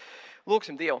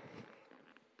 Lūksim Dievu.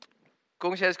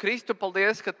 Kungs, Jēzus Kristu,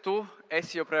 paldies, ka tu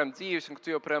esi joprojām dzīves un ka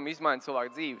tu joprojām izmaini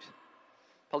cilvēku dzīves.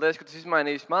 Paldies, ka tu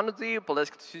izmainīsi manu dzīvi, paldies,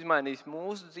 ka tu izmainīsi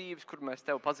mūsu dzīves, kur mēs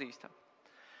tevi pazīstam.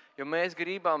 Jo mēs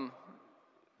gribam,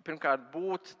 pirmkārt,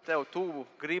 būt tev tuvu,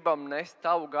 gribam nest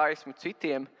tavu gaismu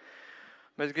citiem.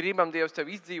 Mēs gribam, Dievs, Tev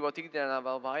izdzīvot ikdienā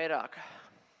vēl vairāk.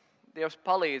 Dievs,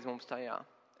 palīdz mums tajā.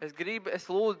 Es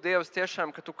lūdzu, Dievs, tiešām,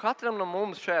 ka Tu katram no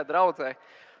mums šajā draudzē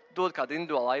dod kādu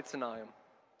individuālu aicinājumu.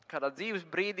 Kādā dzīves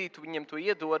brīdī Tu viņam to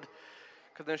iedod,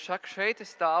 kad viņš saka, šeit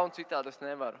es stāvu un citādi es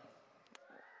nevaru.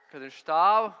 Kad viņš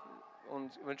stāv un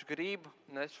viņš grib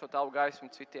nest šo Tavu gaismu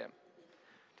citiem.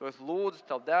 To es lūdzu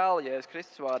Tavu dēlu, Jēzus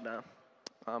Kristus vārdā.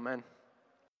 Amen.